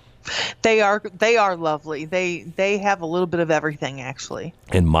 They are lovely. They have a little bit of everything, actually.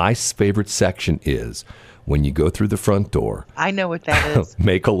 And my favorite section is when you go through the front door. I know what that is.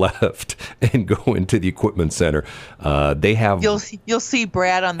 Make a left and go into the equipment center. They have. You'll see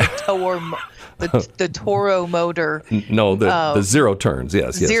Brad on the the Toro motor. No, the zero turns.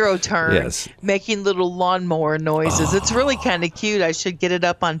 Yes. Zero turn. Yes. Making little lawnmower noises. It's really kind of cute. I should get it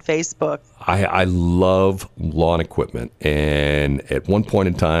up on Facebook. I love lawn equipment, and at one point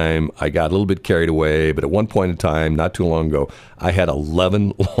in time, I got a little bit carried away. But at one point in time, not too long ago, I had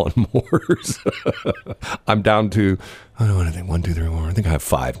 11 lawnmowers. I'm down to, I don't know anything, 1, 2, 3, 4. I think I have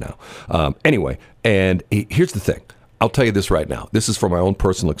 5 now. Anyway, and here's the thing. I'll tell you this right now. This is from my own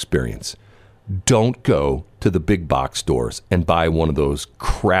personal experience. Don't go to the big box stores and buy one of those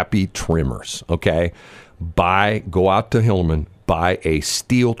crappy trimmers. Okay, go out to Hillman. Buy a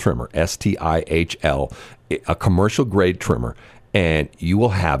steel trimmer, STIHL, a commercial grade trimmer, and you will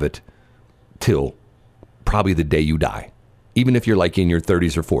have it till probably the day you die, even if you're like in your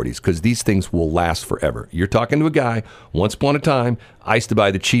 30s or 40s, because these things will last forever. You're talking to a guy, once upon a time, I used to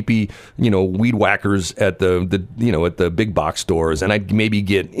buy the cheapy, weed whackers at the big box stores, and I'd maybe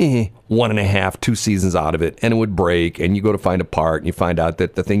get 1.5, 2 seasons out of it, and it would break, and you go to find a part, and you find out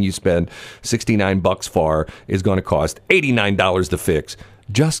that the thing you spend $69 for is going to cost $89 to fix.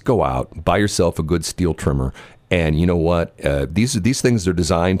 Just go out, buy yourself a good steel trimmer. And you know what? These things are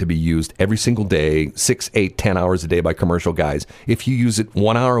designed to be used every single day, 6, 8, 10 hours a day by commercial guys. If you use it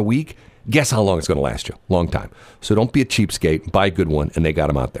 1 hour a week, guess how long it's going to last you? Long time. So don't be a cheapskate. Buy a good one, and they got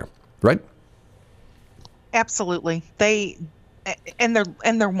them out there, right? Absolutely.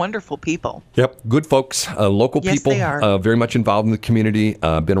 They're wonderful people. Yep, good folks, local Yes, people, they are. very much involved in the community,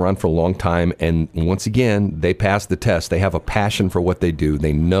 been around for a long time, and once again, they pass the test. They have a passion for what they do.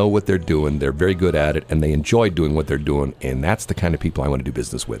 They know what they're doing. They're very good at it, and they enjoy doing what they're doing, and that's the kind of people I want to do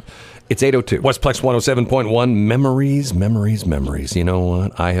business with. It's 8:02. Westplex 107.1, memories, memories, memories. You know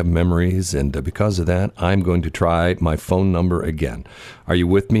what? I have memories, and because of that, I'm going to try my phone number again. Are you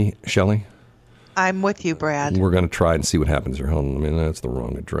with me, Shelley? I'm with you, Brad. We're going to try and see what happens here. Hold on, I mean, that's the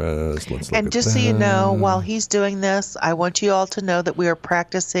wrong address. Let's look And at just that. so you know, while he's doing this, I want you all to know that we are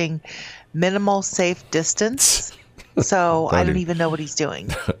practicing minimal safe distance. So I don't even know what he's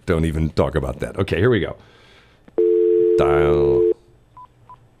doing. Don't even talk about that. Okay, here we go. Dial.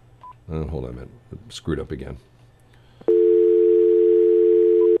 Hold on a minute. Screwed up again.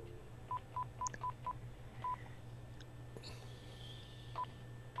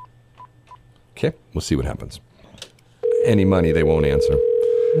 Okay, we'll see what happens. Any money, they won't answer.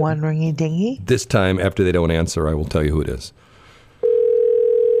 One ringy dingy. This time, after they don't answer, I will tell you who it is.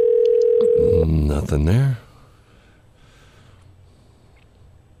 Nothing there.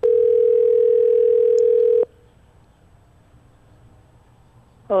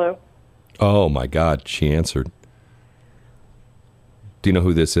 Hello. Oh my God, she answered. Do you know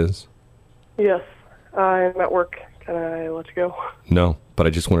who this is? Yes, I'm at work. Can I let you go? No, but I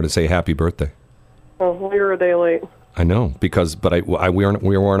just wanted to say happy birthday. Oh, well, you're a day late. I know, but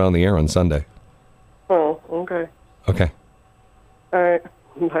we weren't on the air on Sunday. Oh, okay. Okay. All right.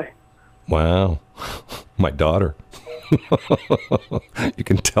 Bye. Wow. My daughter. You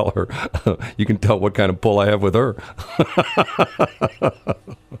can tell her. You can tell what kind of pull I have with her.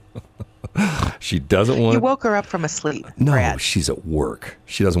 She doesn't want. You woke her up from a sleep. No, Brad. she's at work.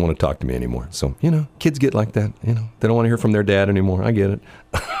 She doesn't want to talk to me anymore. So, kids get like that. They don't want to hear from their dad anymore. I get it.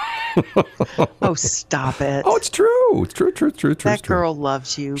 Oh, stop it. Oh, it's true. It's true. That girl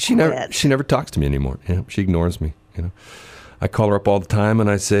loves you. She never talks to me anymore. She ignores me. I call her up all the time and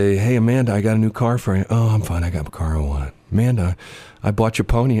I say, "Hey, Amanda, I got a new car for you." "Oh, I'm fine. I got a car." "Oh, what?" "Amanda, I bought you a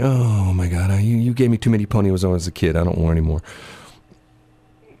pony." "Oh my God, you gave me too many ponies when I was a kid. I don't want any more."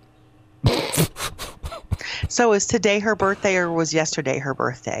 So is today her birthday or was yesterday her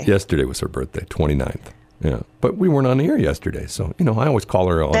birthday? Yesterday was her birthday, 29th. Yeah, but we weren't on the air yesterday, so I always call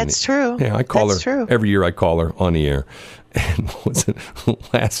her on. That's true. Yeah, I call That's her true. every year. I call her on the air, and was it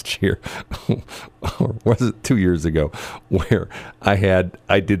last year, or was it 2 years ago, where I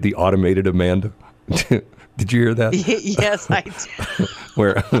did the automated Amanda. Did you hear that? Yes, I do.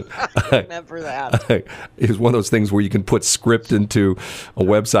 Where I remember that. it was one of those things where you can put script into a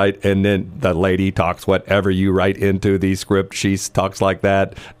website, and then the lady talks whatever you write into the script. She talks like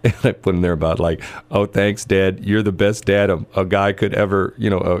that, and I put in there about like, "Oh, thanks, Dad. You're the best dad a guy could ever,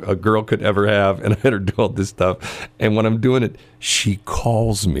 a girl could ever have." And I had her do all this stuff. And when I'm doing it, she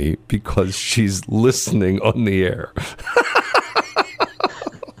calls me because she's listening on the air.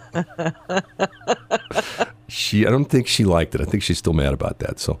 I don't think she liked it. I think she's still mad about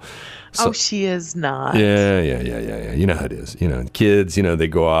that. So She is not. Yeah. You know how it is. Kids, they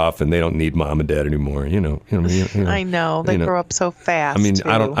go off and they don't need mom and dad anymore. I know. They grow up so fast. I mean, too.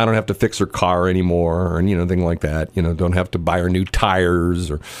 I don't have to fix her car anymore, or anything like that. Don't have to buy her new tires,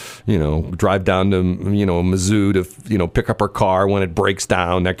 or drive down to Mizzou to pick up her car when it breaks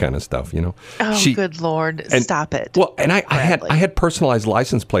down, that kind of stuff. Oh, good Lord! Stop it. Well, and I had personalized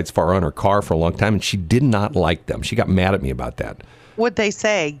license plates for her on her car for a long time, and she did not like them. She got mad at me about that. What'd they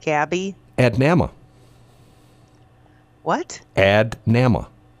say, Gabby? Adnama. What? Adnama.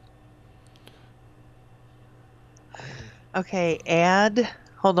 Okay,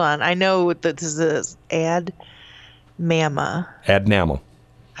 hold on. I know what this is. Mama. Adnama.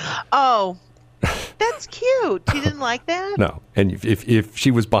 Oh, that's cute. You didn't like that? No. And if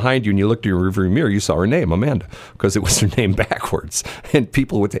she was behind you and you looked in your rearview mirror, you saw her name, Amanda, because it was her name backwards. And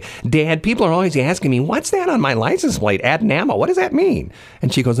people would say, Dad, people are always asking me, what's that on my license plate? Adnama. What does that mean?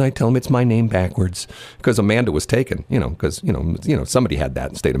 And she goes, I tell them it's my name backwards. Because Amanda was taken, because, somebody had that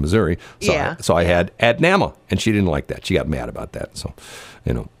in the state of Missouri. So I had Adnama. And she didn't like that. She got mad about that. So,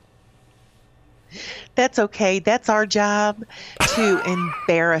 That's okay. That's our job to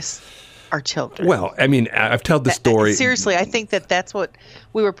embarrass our children. Well, I mean, I've told the story. Seriously, I think that's what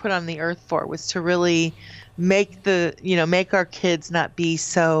we were put on the earth for, was to really make our kids not be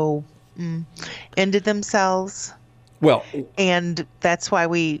so into themselves. Well, and that's why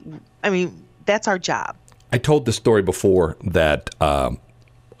that's our job. I told the story before that I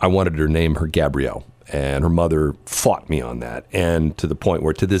wanted her to name her Gabrielle, and her mother fought me on that. And to the point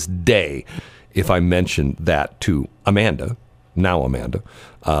where to this day, if I mention that to Amanda,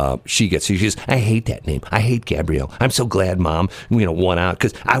 she says, I hate that name. I hate Gabrielle. I'm so glad Mom, won out,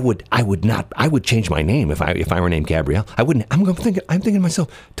 because I would change my name if I were named Gabrielle. I wouldn't. I'm thinking to myself,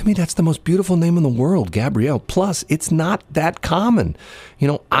 to me, that's the most beautiful name in the world, Gabrielle. Plus, it's not that common.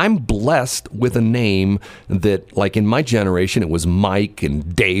 I'm blessed with a name that, like in my generation, it was Mike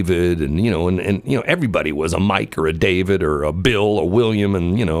and David, and everybody was a Mike or a David or a Bill or William,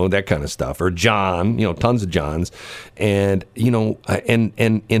 and that kind of stuff, or John. Tons of Johns, and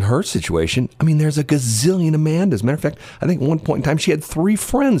and in her situation, there's a gazillion Amandas. As a matter of fact, I think at one point in time she had 3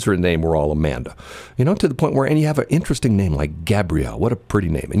 friends her name were all Amanda. To the point where, and you have an interesting name like Gabrielle. What a pretty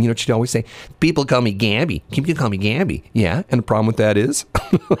name. And she'd always say, people call me Gabby. People call me Gabby. Yeah, and the problem with that is,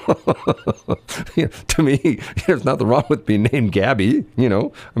 to me, there's nothing wrong with being named Gabby.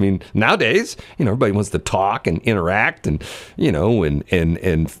 Nowadays, everybody wants to talk and interact and,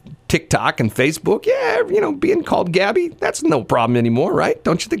 and TikTok and Facebook, being called Gabby, that's no problem anymore, right?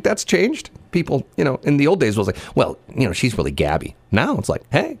 Don't you think that's changed? People, in the old days was like, well, she's really Gabby. Now it's like,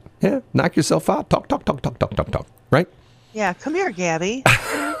 hey, knock yourself out. Talk, right? Yeah, come here, Gabby.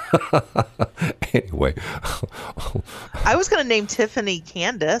 Anyway. I was going to name Tiffany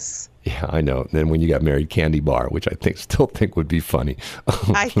Candace. Yeah, I know. And then when you got married, Candy Bar, which I still think would be funny.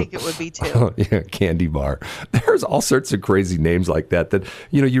 I think it would be too. Yeah, Candy Bar. There's all sorts of crazy names like that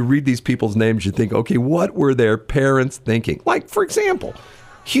you read these people's names, you think, okay, what were their parents thinking? Like, for example,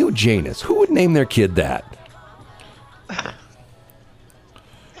 Hugh Janus. Who would name their kid that?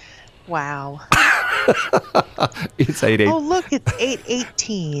 Wow. It's 8:8. Oh, look, it's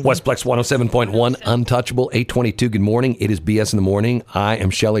 8:18. Westplex 107.1, Untouchable, 822. Good morning. It is BS in the Morning. I am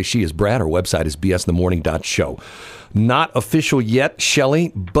Shelley. She is Brad. Our website is bsinthemorning.show. Not official yet,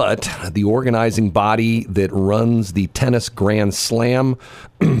 Shelley, but the organizing body that runs the Tennis Grand Slam,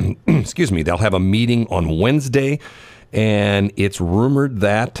 excuse me, they'll have a meeting on Wednesday, and it's rumored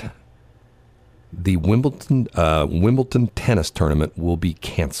that the Wimbledon tennis tournament will be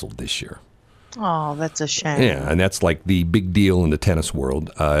canceled this year. Oh, that's a shame. Yeah, and that's like the big deal in the tennis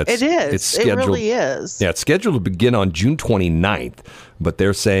world. It is. It really is. Yeah, it's scheduled to begin on June 29th, but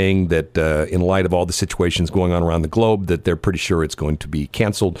they're saying that in light of all the situations going on around the globe, that they're pretty sure it's going to be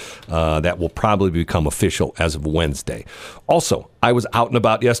canceled. That will probably become official as of Wednesday. Also, I was out and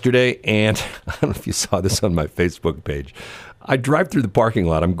about yesterday, and I don't know if you saw this on my Facebook page. I drive through the parking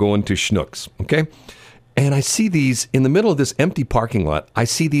lot. I'm going to Schnucks, okay? And I see these, in the middle of this empty parking lot, I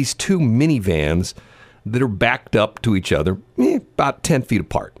see these 2 minivans that are backed up to each other, about 10 feet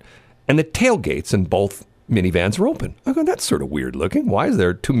apart. And the tailgates in both minivans are open. I go, that's sort of weird looking. Why is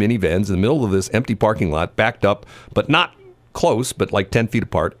there 2 minivans in the middle of this empty parking lot, backed up, but not close, but like 10 feet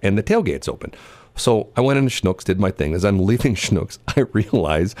apart, and the tailgate's open? So I went into Schnucks, did my thing. As I'm leaving Schnucks, I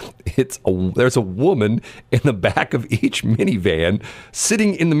realize there's a woman in the back of each minivan,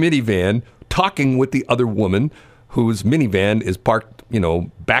 sitting in the minivan, talking with the other woman whose minivan is parked,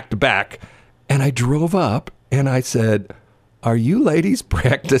 back to back. And I drove up and I said, are you ladies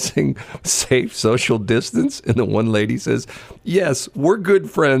practicing safe social distance? And the one lady says, yes, we're good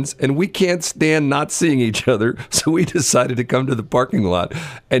friends and we can't stand not seeing each other. So we decided to come to the parking lot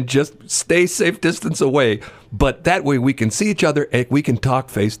and just stay safe distance away. But that way we can see each other and we can talk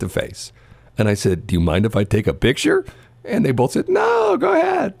face to face. And I said, do you mind if I take a picture? And they both said, no, go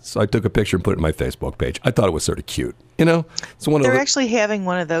ahead. So I took a picture and put it on my Facebook page. I thought it was sort of cute. It's one They're actually having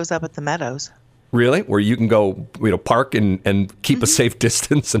one of those up at the Meadows. Really? Where you can go, park and keep a safe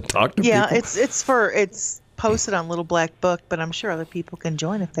distance and talk to people? Yeah, it's post it on Little Black Book, but I'm sure other people can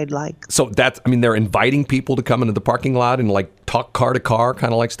join if they'd like. So they're inviting people to come into the parking lot and like talk car to car,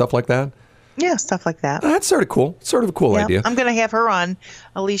 kind of like stuff like that. Yeah, stuff like that. That's sort of cool. Sort of a cool idea. I'm going to have her on,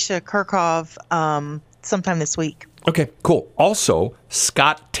 Alicia Kirchhoff, sometime this week. Okay, cool. Also,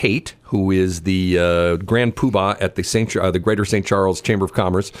 Scott Tate, who is the Grand Poobah at the Greater St. Charles Chamber of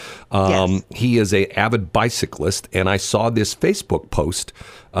Commerce, Yes. he is an avid bicyclist, and I saw this Facebook post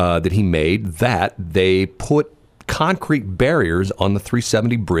that he made that they put concrete barriers on the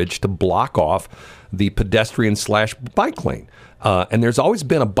 370 bridge to block off the pedestrian/bike lane. And there's always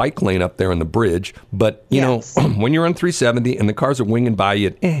been a bike lane up there on the bridge, but, you Yes. know, when you're on 370 and the cars are winging by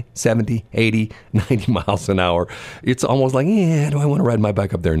you at 70, 80, 90 miles an hour, it's almost like, do I want to ride my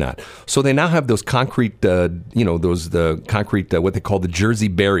bike up there or not? So they now have those concrete, concrete, what they call the Jersey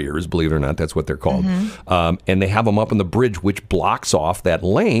barriers, believe it or not, that's what they're called. And they have them up on the bridge, which blocks off that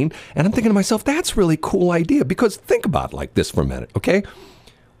lane. And I'm thinking to myself, that's a really cool idea, because think about it like this for a minute, okay?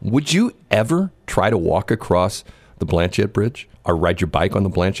 Would you ever try to walk across the Blanchette Bridge or ride your bike on the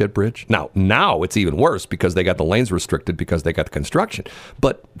Blanchette Bridge? Now it's even worse because they got the lanes restricted because they got the construction.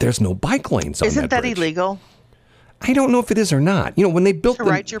 But there's no bike lanes on Isn't that bridge. illegal I don't know if it is or not. You know, when they built to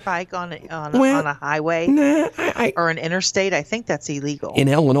the ride your bike on a highway or an interstate? I think that's illegal. in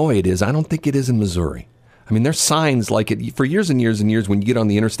Illinois it is. I don't think it is in Missouri. I mean, there's signs like it for years and years and years. When you get on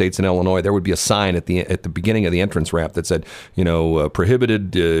the interstates in Illinois, there would be a sign at the beginning of the entrance ramp that said,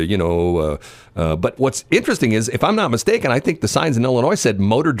 prohibited. But what's interesting is, if I'm not mistaken, I think the signs in Illinois said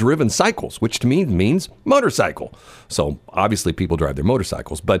motor-driven cycles, which to me means motorcycle. So obviously people drive their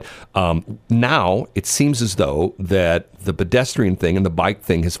motorcycles. But now it seems as though that the pedestrian thing and the bike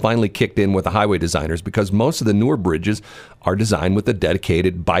thing has finally kicked in with the highway designers, because most of the newer bridges are designed with a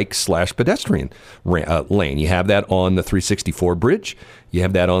dedicated bike/pedestrian lane. You have that on the 364 bridge. You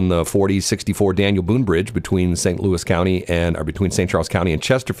have that on the 4064 Daniel Boone Bridge between St. Louis County between St. Charles County and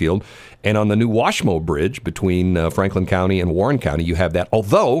Chesterfield, and on the new Washmo Bridge between Franklin County and Warren County. You have that,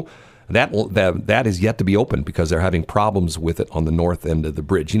 although that is yet to be opened because they're having problems with it on the north end of the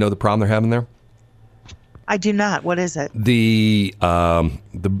bridge. You know the problem they're having there? I do not. What is it? The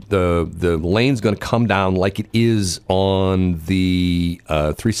lane's going to come down like it is on the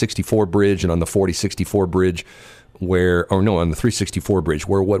 364 bridge and on the 4064 bridge, on the 364 bridge,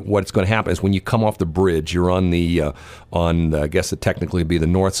 where what's going to happen is when you come off the bridge, you're on I guess it technically would be the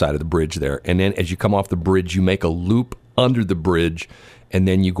north side of the bridge there, and then as you come off the bridge, you make a loop under the bridge, and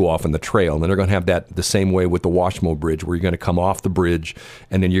then you go off on the trail. And then they're going to have that the same way with the Washmo Bridge, where you're going to come off the bridge,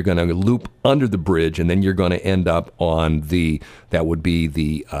 and then you're going to loop under the bridge, and then you're going to end up on that would be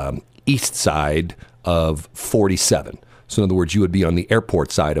the east side of 47. So in other words, you would be on the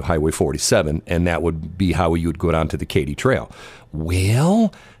airport side of Highway 47, and that would be how you would go down to the Katy Trail.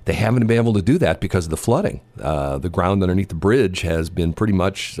 Well, they haven't been able to do that because of the flooding. The ground underneath the bridge has been pretty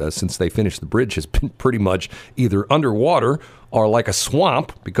much, since they finished the bridge, has been pretty much either underwater or like a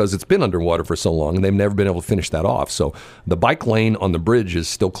swamp, because it's been underwater for so long, and they've never been able to finish that off. So the bike lane on the bridge is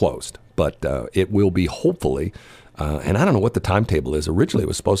still closed, but it will be hopefully. And I don't know what the timetable is. Originally, it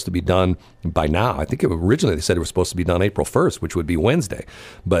was supposed to be done by now. I think originally they said it was supposed to be done April 1st, which would be Wednesday.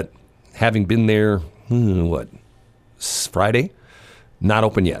 But having been there, Friday? Not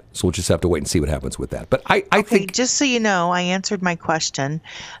open yet. So we'll just have to wait and see what happens with that. But I think... Just so you know, I answered my question.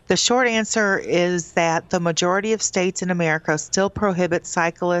 The short answer is that the majority of states in America still prohibit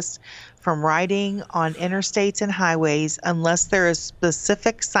cyclists from riding on interstates and highways unless there is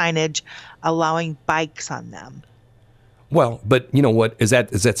specific signage allowing bikes on them. Well, but you know what? Does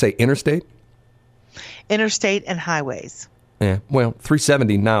that say interstate? Interstate and highways. Yeah, well,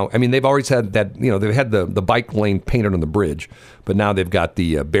 370 now. I mean, they've always had that, they've had the bike lane painted on the bridge, but now they've got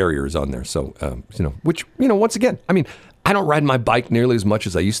the barriers on there. So, which, once again, I mean, I don't ride my bike nearly as much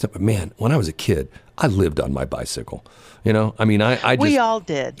as I used to, but man, when I was a kid, I lived on my bicycle. I mean, I just... We all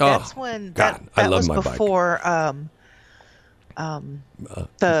did. That's when, that was before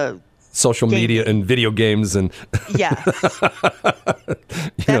the... social media and video games and... Yes.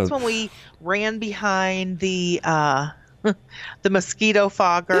 That's when we ran behind the mosquito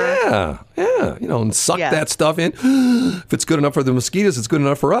fogger. Yeah, and suck that stuff in. If it's good enough for the mosquitoes, it's good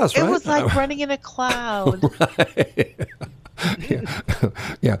enough for us, right? It was like running in a cloud. Right.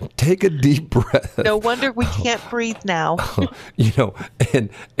 Yeah, take a deep breath. No wonder we can't breathe now. And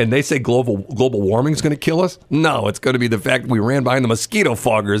they say global warming is going to kill us. No, it's going to be the fact that we ran behind the mosquito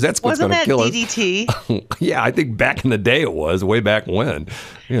foggers. That's what's going to kill us. Wasn't that DDT? Yeah, I think back in the day it was, way back when.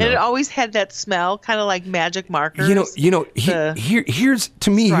 And it always had that smell, kind of like magic markers. Here's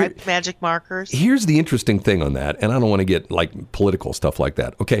to me striped magic markers. Here's the interesting thing on that, and I don't want to get like political stuff like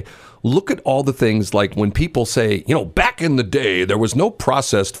that. Okay, look at all the things like when people say, back in the day there was no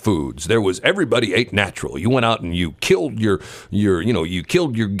processed foods. There was everybody ate natural. You went out and you killed your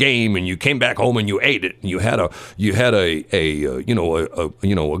game, and you came back home and you ate it. And you had a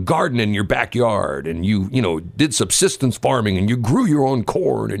garden in your backyard, and you did subsistence farming, and you grew your own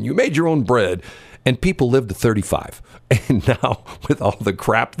corn, and you made your own bread. And people lived to 35. And now, with all the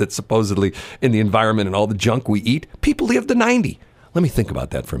crap that's supposedly in the environment and all the junk we eat, people live to 90. Let me think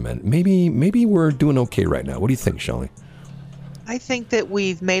about that for a minute. Maybe we're doing okay right now. What do you think, Shelley? I think that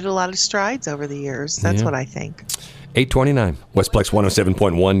we've made a lot of strides over the years. That's what I think. 829, Westplex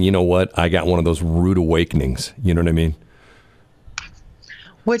 107.1. You know what? I got one of those rude awakenings. You know what I mean?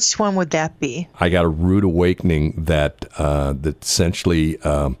 Which one would that be? I got a rude awakening that essentially...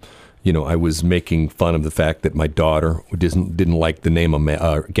 I was making fun of the fact that my daughter didn't like the name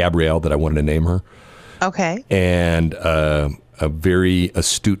of Gabrielle, that I wanted to name her. Okay. And a very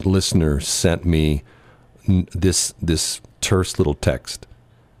astute listener sent me this terse little text.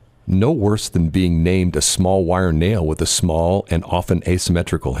 No worse than being named a small wire nail with a small and often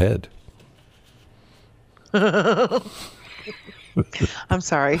asymmetrical head. I'm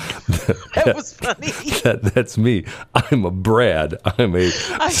sorry. That was funny. That's me. I'm a Brad. I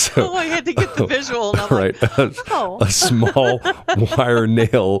had to get the visual. And I'm right. A small wire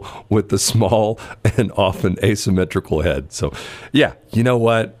nail with a small and often asymmetrical head. So, yeah, you know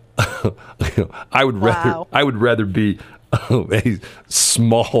what? I would rather be a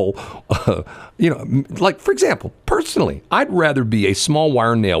small, like, for example, personally, I'd rather be a small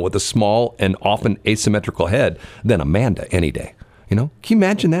wire nail with a small and often asymmetrical head than Amanda any day. Can you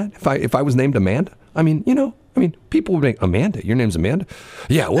imagine that if I was named Amanda? People would make Amanda. Your name's Amanda?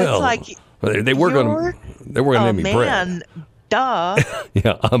 Yeah, well, like they were going to name me Brad. Duh.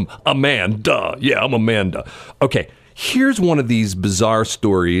 Yeah, I'm Amanda. Yeah, I'm Amanda. Okay. Here's one of these bizarre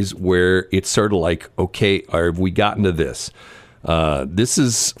stories where it's sort of like, okay, have we gotten to this? This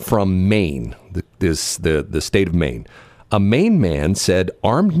is from Maine, the state of Maine. A Maine man said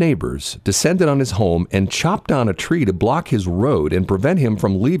armed neighbors descended on his home and chopped down a tree to block his road and prevent him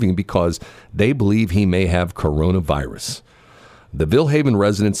from leaving because they believe he may have coronavirus. The Villehaven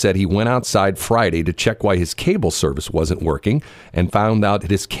resident said he went outside Friday to check why his cable service wasn't working and found out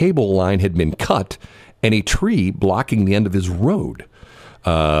that his cable line had been cut and a tree blocking the end of his road.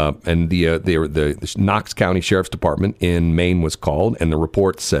 And the Knox County Sheriff's Department in Maine was called, and the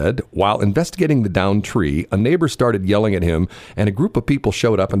report said, while investigating the downed tree, a neighbor started yelling at him, and a group of people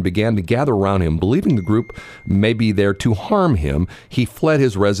showed up and began to gather around him. Believing the group may be there to harm him, he fled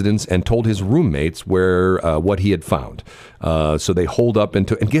his residence and told his roommates what he had found. So they holed up and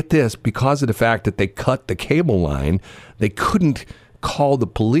get this, because of the fact that they cut the cable line, they couldn't call the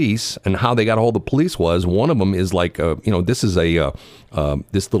police. And how they got a hold of the police was, one of them is like, this is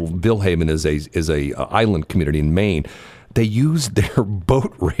this little Villehaven is a island community in Maine. They used their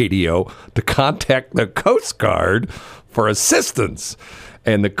boat radio to contact the Coast Guard for assistance.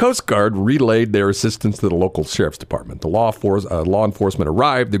 And the Coast Guard relayed their assistance to the local sheriff's department. The law enforcement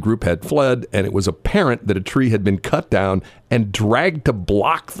arrived, the group had fled, and it was apparent that a tree had been cut down and dragged to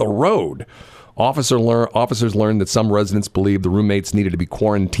block the road. Officers learned that some residents believed the roommates needed to be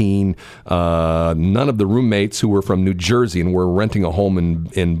quarantined. None of the roommates who were from New Jersey and were renting a home in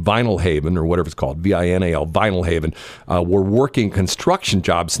Vinalhaven, or whatever it's called, V-I-N-A-L, Vinalhaven, were working construction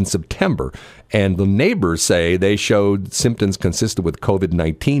jobs in September. And the neighbors say they showed symptoms consistent with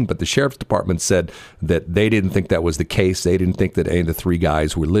COVID-19, but the sheriff's department said that they didn't think that was the case. They didn't think that any of the three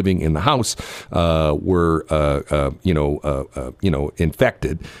guys who were living in the house were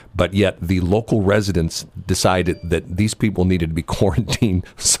infected. But yet the local residents decided that these people needed to be quarantined,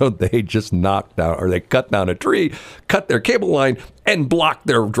 so they just they cut down a tree, cut their cable line, and blocked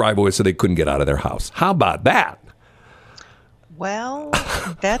their driveway so they couldn't get out of their house. How about that? Well,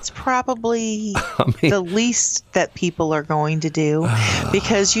 that's probably the least that people are going to do,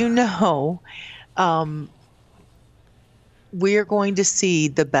 because we're going to see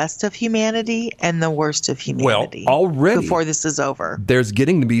the best of humanity and the worst of humanity already before this is over. There's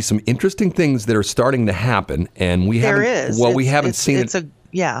getting to be some interesting things that are starting to happen, and we haven't seen it.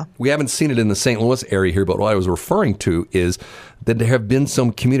 Yeah. We haven't seen it in the St. Louis area here, but what I was referring to is that there have been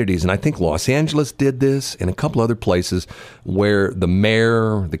some communities, and I think Los Angeles did this and a couple other places, where the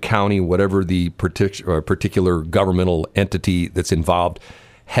mayor, the county, whatever the particular governmental entity that's involved,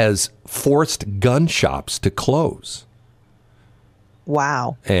 has forced gun shops to close.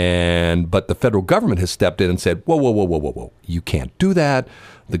 Wow. But the federal government has stepped in and said, whoa. You can't do that.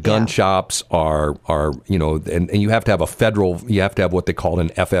 The gun shops are and you have to have you have to have what they call an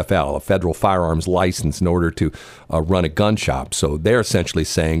FFL, a federal firearms license, in order to run a gun shop. So they're essentially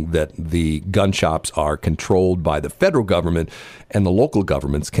saying that the gun shops are controlled by the federal government, and the local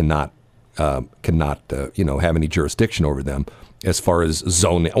governments cannot have any jurisdiction over them. As far as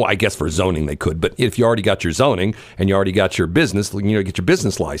zoning, well, I guess for zoning they could, but if you already got your zoning and you already got your business, get your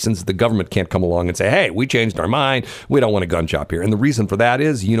business license, the government can't come along and say, hey, we changed our mind, we don't want a gun shop here. And the reason for that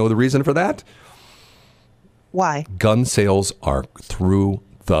is, the reason for that? Why? Gun sales are through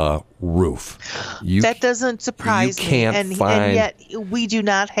the roof. That doesn't surprise me. And yet we do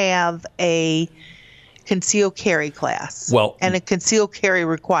not have a concealed carry class and a concealed carry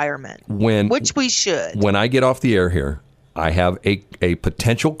requirement, which we should. When I get off the air here, I have a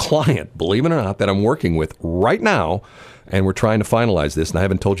potential client, believe it or not, that I'm working with right now, and we're trying to finalize this, and I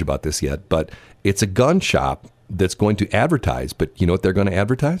haven't told you about this yet, but it's a gun shop that's going to advertise. But you know what they're going to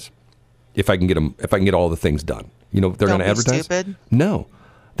advertise? If I can get all the things done. You know what they're going to advertise? Stupid. No.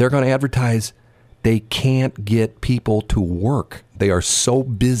 They're going to advertise they can't get people to work. They are so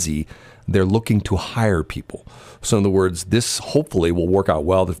busy, they're looking to hire people. So in other words, this hopefully will work out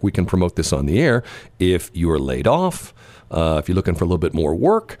well if we can promote this on the air. If you are laid off, if you're looking for a little bit more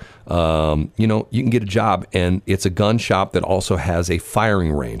work, you can get a job. And it's a gun shop that also has a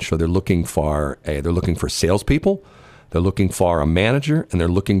firing range. So they're looking for salespeople, they're looking for a manager, and they're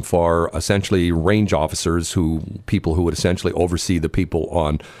looking for essentially range officers, people who would essentially oversee the people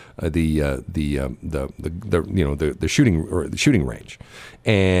on the shooting range.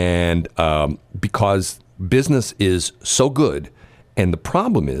 And because business is so good, and the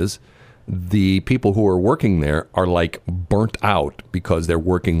problem is, the people who are working there are like burnt out because they're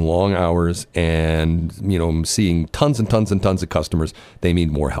working long hours and, seeing tons and tons and tons of customers. They need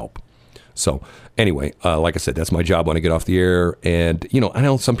more help. So anyway, like I said, that's my job when I get off the air. And, I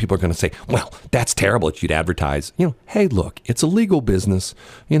know some people are going to say, well, that's terrible that you'd advertise. Hey, look, it's a legal business.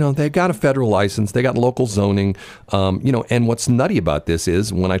 They got a federal license. They got local zoning. And what's nutty about this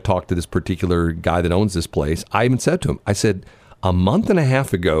is when I talked to this particular guy that owns this place, I even said to him, I said, a month and a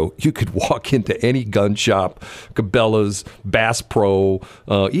half ago, you could walk into any gun shop, Cabela's, Bass Pro,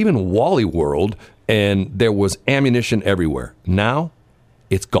 even Wally World, and there was ammunition everywhere. Now,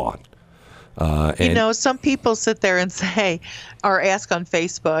 it's gone. Some people sit there and say, or ask on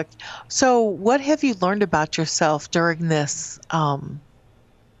Facebook, so what have you learned about yourself during this?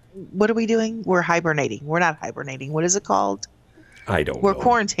 What are we doing? We're hibernating. We're not hibernating. What is it called? I don't know. We're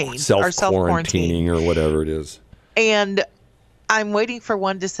quarantined. Self-quarantining or whatever it is. And I'm waiting for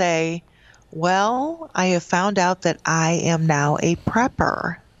one to say, well, I have found out that I am now a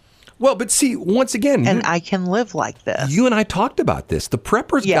prepper. Well, but see, once again, and I can live like this. You and I talked about this. The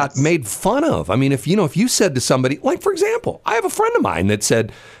preppers got made fun of. I mean, if you said to somebody, like for example, I have a friend of mine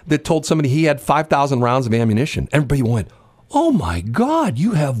that told somebody he had 5,000 rounds of ammunition. Everybody went, oh my God,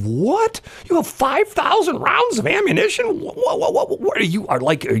 you have what? You have 5,000 rounds of ammunition? What are you? Are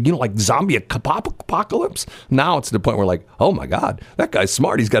like zombie apocalypse? Now it's to the point where like, oh my God, that guy's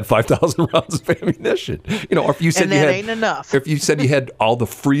smart. He's got 5,000 rounds of ammunition. Or if you said ain't enough. If you said you had all the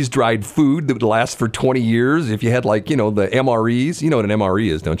freeze dried food that would last for 20 years, if you had the MREs, you know what an MRE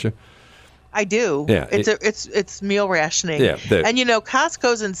is, don't you? I do. Yeah, it's meal rationing. Yeah, and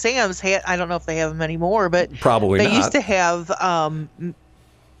Costco's and Sam's I don't know if they have them anymore, but probably they not. used to have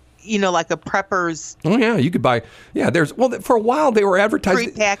like a prepper's. Oh yeah, you could buy. Yeah, for a while they were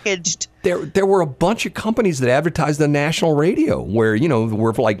advertising prepackaged. There were a bunch of companies that advertised on national radio where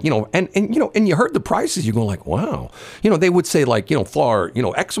were like and you heard the prices. You go like, wow, they would say like for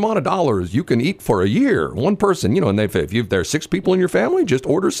X amount of dollars you can eat for a year, one person, and if there's 6 people in your family, just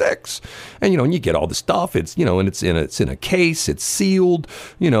order 6, and and you get all the stuff. It's and it's in a case, it's sealed,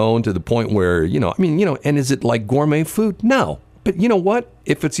 to the point where and is it like gourmet food? No. But you know what?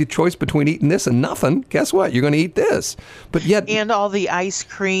 If it's your choice between eating this and nothing, guess what? You're going to eat this. But yet, and all the ice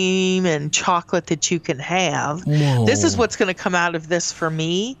cream and chocolate that you can have. Whoa. This is what's going to come out of this for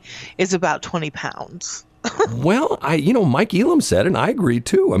me is about 20 pounds. Well, Mike Elam said, and I agree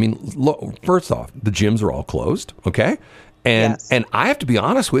too. I mean, look, first off, the gyms are all closed. Okay. And I have to be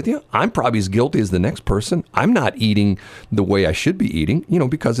honest with you, I'm probably as guilty as the next person. I'm not eating the way I should be eating,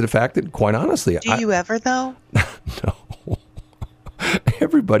 because of the fact that, quite honestly, Do you ever though? No.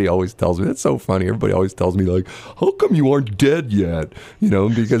 Everybody always tells me, that's so funny. Everybody always tells me, like, how come you aren't dead yet?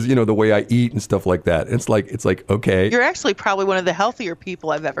 Because, the way I eat and stuff like that. It's like, okay. You're actually probably one of the healthier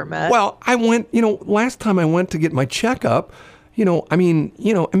people I've ever met. Well, I went, last time I went to get my checkup, as a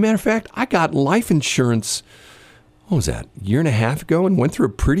matter of fact, I got life insurance, what was that, a year and a half ago, and went through a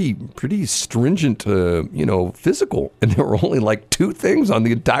pretty stringent, physical. And there were only like 2 things on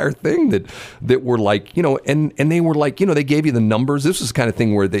the entire thing that were like, and they were like, they gave you the numbers. This was the kind of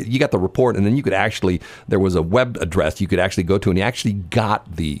thing where you got the report, and then you could actually, there was a web address you could actually go to, and you actually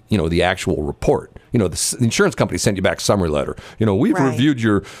got the, the actual report. The insurance company sent you back a summary letter. We've Right. reviewed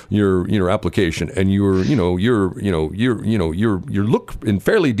your application, and you look in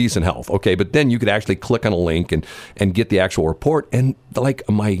fairly decent health. Okay, but then you could actually click on a link and get the actual report, and like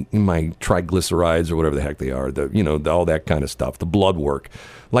my triglycerides or whatever the heck they are, all that kind of stuff, the blood work.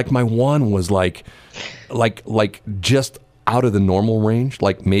 Like my one was like just out of the normal range,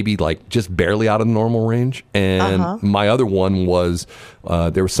 like maybe like just barely out of the normal range. And my other one was,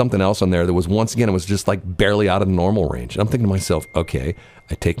 there was something else on there that was, once again, it was just like barely out of the normal range. And I'm thinking to myself, okay,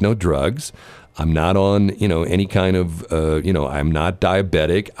 I take no drugs. I'm not on, any kind of, I'm not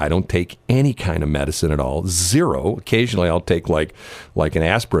diabetic. I don't take any kind of medicine at all. Zero. Occasionally I'll take like an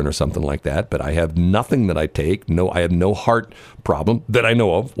aspirin or something like that, but I have nothing that I take. No, I have no heart problem that I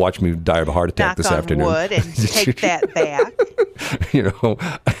know of. Watch me die of a heart attack this afternoon. Knock on wood and take that back.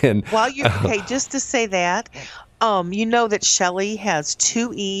 And While you, okay, just to say that, that Shelley has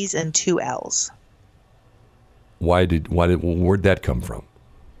 2 E's and 2 L's. where'd that come from?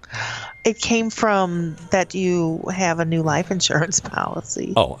 It came from that you have a new life insurance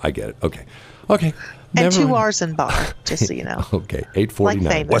policy. Oh, I get it. Okay. And Never 2 mind. R's in bar, just so you know. Okay, 849.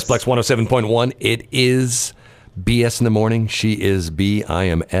 Like famous. Westplex 107.1. It is BS in the Morning. She is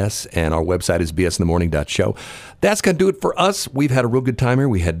BIMS, and our website is bsinthemorning.show. That's going to do it for us. We've had a real good time here.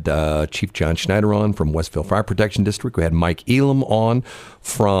 We had Chief John Schneider on from Westville Fire Protection District. We had Mike Elam on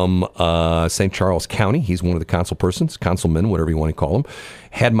from St. Charles County. He's one of the councilmen, whatever you want to call him.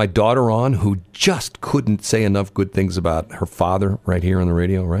 Had my daughter on, who just couldn't say enough good things about her father right here on the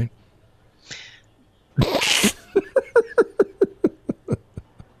radio, right?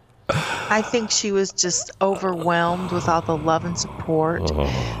 I think she was just overwhelmed with all the love and support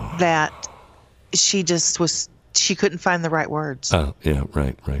that she couldn't find the right words. Oh, yeah,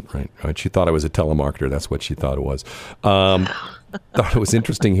 right. She thought I was a telemarketer. That's what she thought it was. Thought it was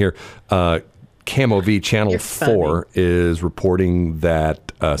interesting here. Camo V Channel 4 is reporting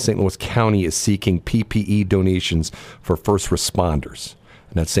that St. Louis County is seeking PPE donations for first responders.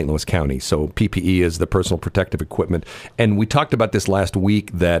 And that's St. Louis County. So PPE is the personal protective equipment. And we talked about this last week,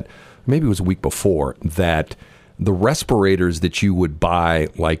 that maybe it was a week before, that the respirators that you would buy,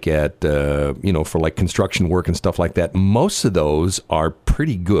 like at, for like construction work and stuff like that, most of those are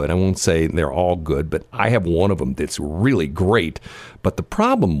pretty good. I won't say they're all good, but I have one of them that's really great. But the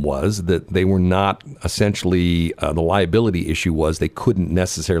problem was that they were not essentially, the liability issue was they couldn't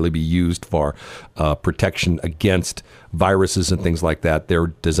necessarily be used for protection against viruses and things like that. They're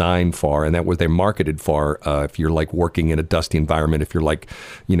designed for, and that was they're marketed for, if you're like working in a dusty environment, if you're like,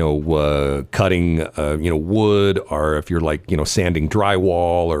 cutting, wood, or if you're like, sanding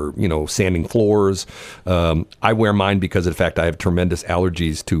drywall or, sanding floors. I wear mine because of the fact I have tremendous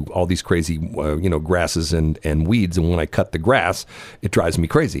allergies to all these crazy, grasses and weeds. And when I cut the grass, it drives me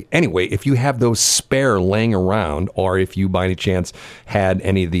crazy. Anyway, if you have those spare laying around, or if you by any chance had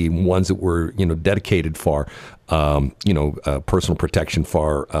any of the ones that were, dedicated for, personal protection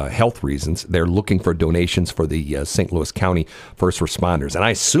for health reasons, they're looking for donations for the St. Louis County first responders. And I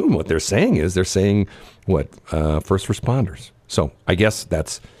assume what they're saying is first responders. So I guess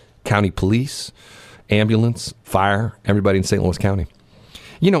that's county police, ambulance, fire, everybody in St. Louis County.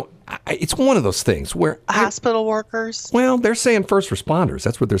 It's one of those things where Hospital workers. Well, they're saying first responders.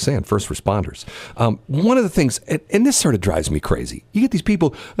 That's what they're saying, first responders. One of the things, and this sort of drives me crazy. You get these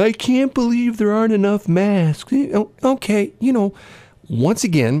people, I can't believe there aren't enough masks. Okay, once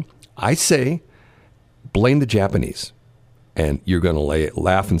again, I say, blame the Japanese. And you're going to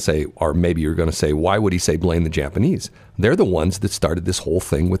laugh and say, or maybe you're going to say, why would he say blame the Japanese? They're the ones that started this whole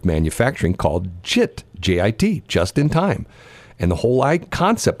thing with manufacturing called JIT, J-I-T, just in time. And the whole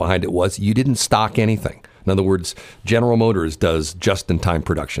concept behind it was you didn't stock anything. In In other words, General Motors does just-in-time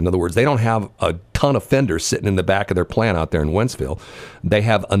production. In other words, they don't have a ton of fenders sitting in the back of their plant out there in Wentzville. They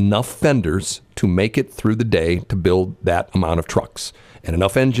have enough fenders to make it through the day to build that amount of trucks, and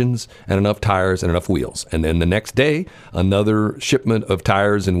enough engines and enough tires and enough wheels. And then the next day, another shipment of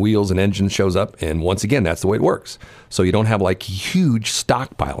tires and wheels and engines shows up. And once again, that's the way it works. So you don't have like huge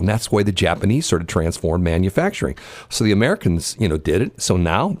stockpile. And that's why the Japanese sort of transformed manufacturing. So the Americans, did it. So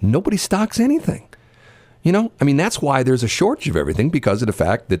now nobody stocks anything. That's why there's a shortage of everything, because of the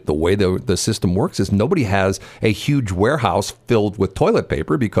fact that the way the system works is nobody has a huge warehouse filled with toilet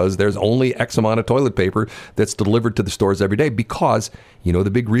paper, because there's only X amount of toilet paper that's delivered to the stores every day. Because,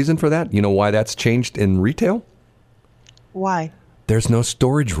 the big reason for that? You know why that's changed in retail? Why? There's no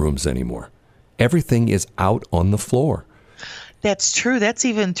storage rooms anymore. Everything is out on the floor. That's true. That's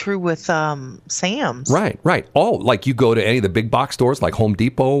even true with Sam's. Right. Oh, like you go to any of the big box stores like Home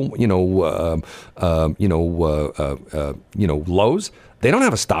Depot, Lowe's. They don't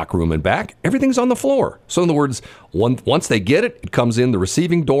have a stock room in back. Everything's on the floor. So in other words, once they get it, it comes in the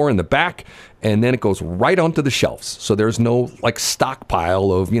receiving door in the back, and then it goes right onto the shelves. So there's no like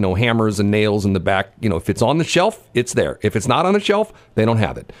stockpile of hammers and nails in the back. If it's on the shelf, it's there. If it's not on the shelf, they don't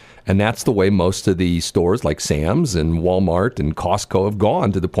have it. And that's the way most of the stores like Sam's and Walmart and Costco have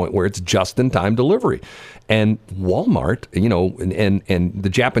gone, to the point where it's just-in-time delivery. And Walmart, and the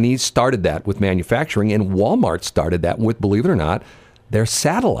Japanese started that with manufacturing, and Walmart started that with, believe it or not, their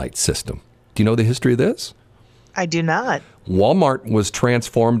satellite system. Do you know the history of this? I do not. Walmart was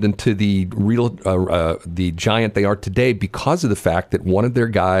transformed into the giant they are today because of the fact that one of their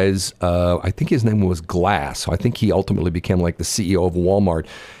guys, I think his name was Glass, so I think he ultimately became like the CEO of Walmart.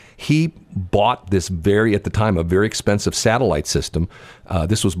 He bought this at the time, a very expensive satellite system.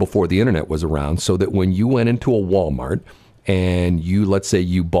 This was before the internet was around, so that when you went into a Walmart and let's say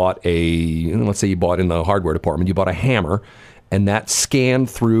you bought in the hardware department, you bought a hammer, and that scanned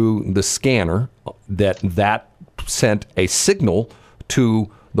through the scanner, that sent a signal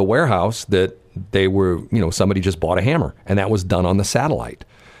to the warehouse that they were, somebody just bought a hammer, and that was done on the satellite.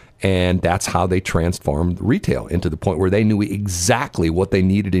 And that's how they transformed retail, into the point where they knew exactly what they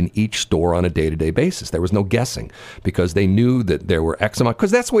needed in each store on a day-to-day basis. There was no guessing, because they knew that there were X amount.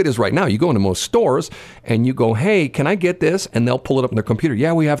 Because that's the way it is right now. You go into most stores and you go, hey, can I get this? And they'll pull it up on their computer.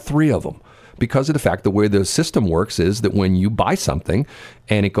 Yeah, we have 3 of them. Because of the fact, the way the system works is that when you buy something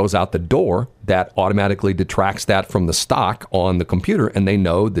and it goes out the door, that automatically detracts that from the stock on the computer, and they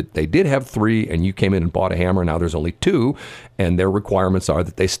know that they did have 3 and you came in and bought a hammer, now there's only 2, and their requirements are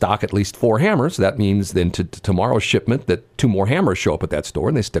that they stock at least 4 hammers. That means then to tomorrow's shipment that 2 more hammers show up at that store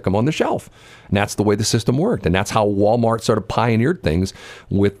and they stick them on the shelf. And that's the way the system worked. And that's how Walmart sort of pioneered things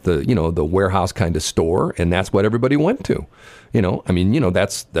with the warehouse kind of store, and that's what everybody went to.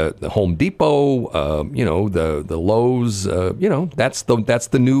 That's the Home Depot, the Lowe's, that's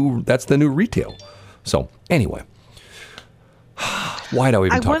the new retail. So anyway, why do we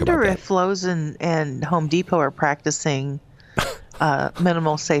even talk about that? I wonder if Lowe's and Home Depot are practicing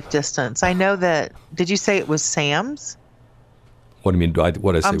minimal safe distance. I know that. Did you say it was Sam's? What do you mean?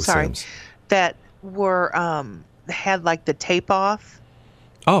 What did I say was Sam's? That were had like the tape off.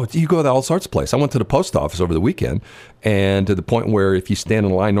 Oh, you go to all sorts of places. I went to the post office over the weekend, and to the point where if you stand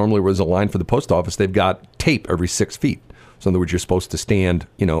in a line, normally there's a line for the post office, they've got tape every 6 feet. So in other words, you're supposed to stand,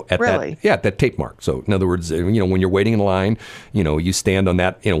 at that tape mark. So in other words, when you're waiting in line, you stand on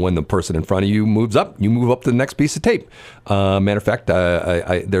that. When the person in front of you moves up, you move up to the next piece of tape. Matter of fact,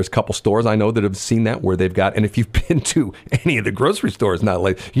 there's a couple stores I know that have seen that, where they've got. And if you've been to any of the grocery stores, not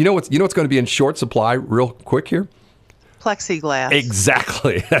like what's going to be in short supply real quick here. Plexiglass.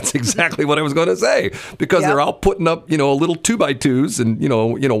 Exactly. That's exactly what I was going to say, because they're all putting up, little 2x2s and,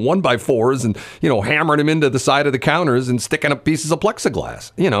 1x4s and, hammering them into the side of the counters and sticking up pieces of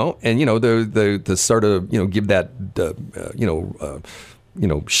plexiglass, and, the sort of, give that,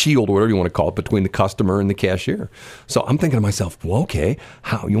 shield or whatever you want to call it between the customer and the cashier. So I'm thinking to myself, well, okay,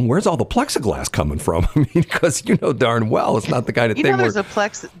 where's all the plexiglass coming from? I mean, because darn well it's not the kind of thing.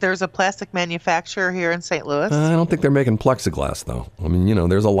 There's a plastic manufacturer here in St. Louis. I don't think they're making plexiglass though. I mean,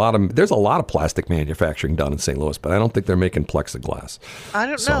 there's a lot of plastic manufacturing done in St. Louis, but I don't think they're making plexiglass. I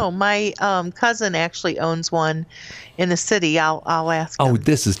don't know. My cousin actually owns one in the city. I'll ask him. Oh,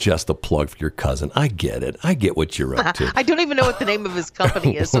 this is just a plug for your cousin. I get it. I get what you're up to. I don't even know what the name of his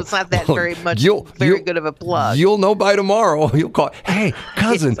company is, so it's not that very good of a plug. You'll know by tomorrow. You'll call, hey,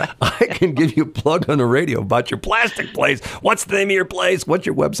 cousin, I can give you a plug on the radio about your plastic place. What's the name of your place? What's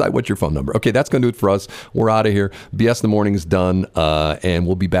your website? What's your phone number? Okay, that's going to do it for us. We're out of here. BS in the Morning is done, and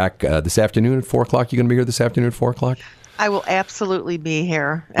we'll be back this afternoon at 4 o'clock. You going to be here this afternoon at 4 o'clock? I will absolutely be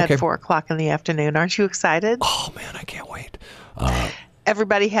here at Okay. 4 o'clock in the afternoon. Aren't you excited? Oh, man, I can't wait.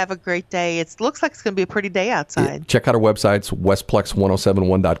 Everybody have a great day. It looks like it's going to be a pretty day outside. Check out our websites.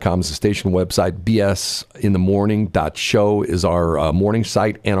 Westplex1071.com is the station website. bsinthemorning.show is our morning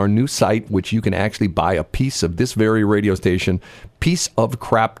site, and our new site, which you can actually buy a piece of this very radio station,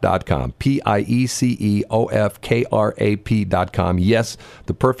 pieceofcrap.com. pieceofkrap.com. Yes,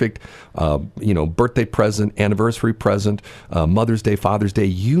 the perfect birthday present, anniversary present, Mother's Day, Father's Day,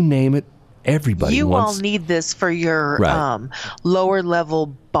 you name it. Everybody You wants. all need this for your Right. lower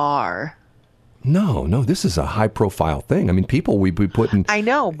level bar. No, this is a high profile thing. I mean, people we put in. I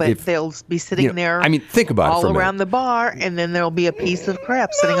know, but if- they'll be sitting there. I mean, think about it all for a minute. around the bar, and then there'll be a piece of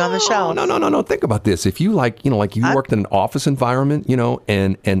crap sitting on the shelf. No. Think about this. If you like you worked in an office environment,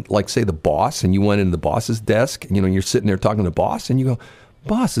 and like say the boss, and you went into the boss's desk, and you're sitting there talking to the boss, and you go,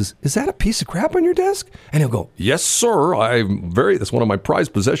 "Boss, is that a piece of crap on your desk?" And he'll go, "Yes, sir. That's one of my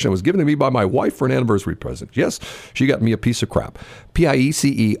prized possessions. It was given to me by my wife for an anniversary present. Yes, she got me a piece of crap."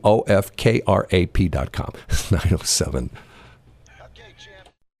 pieceofkrap.com. 907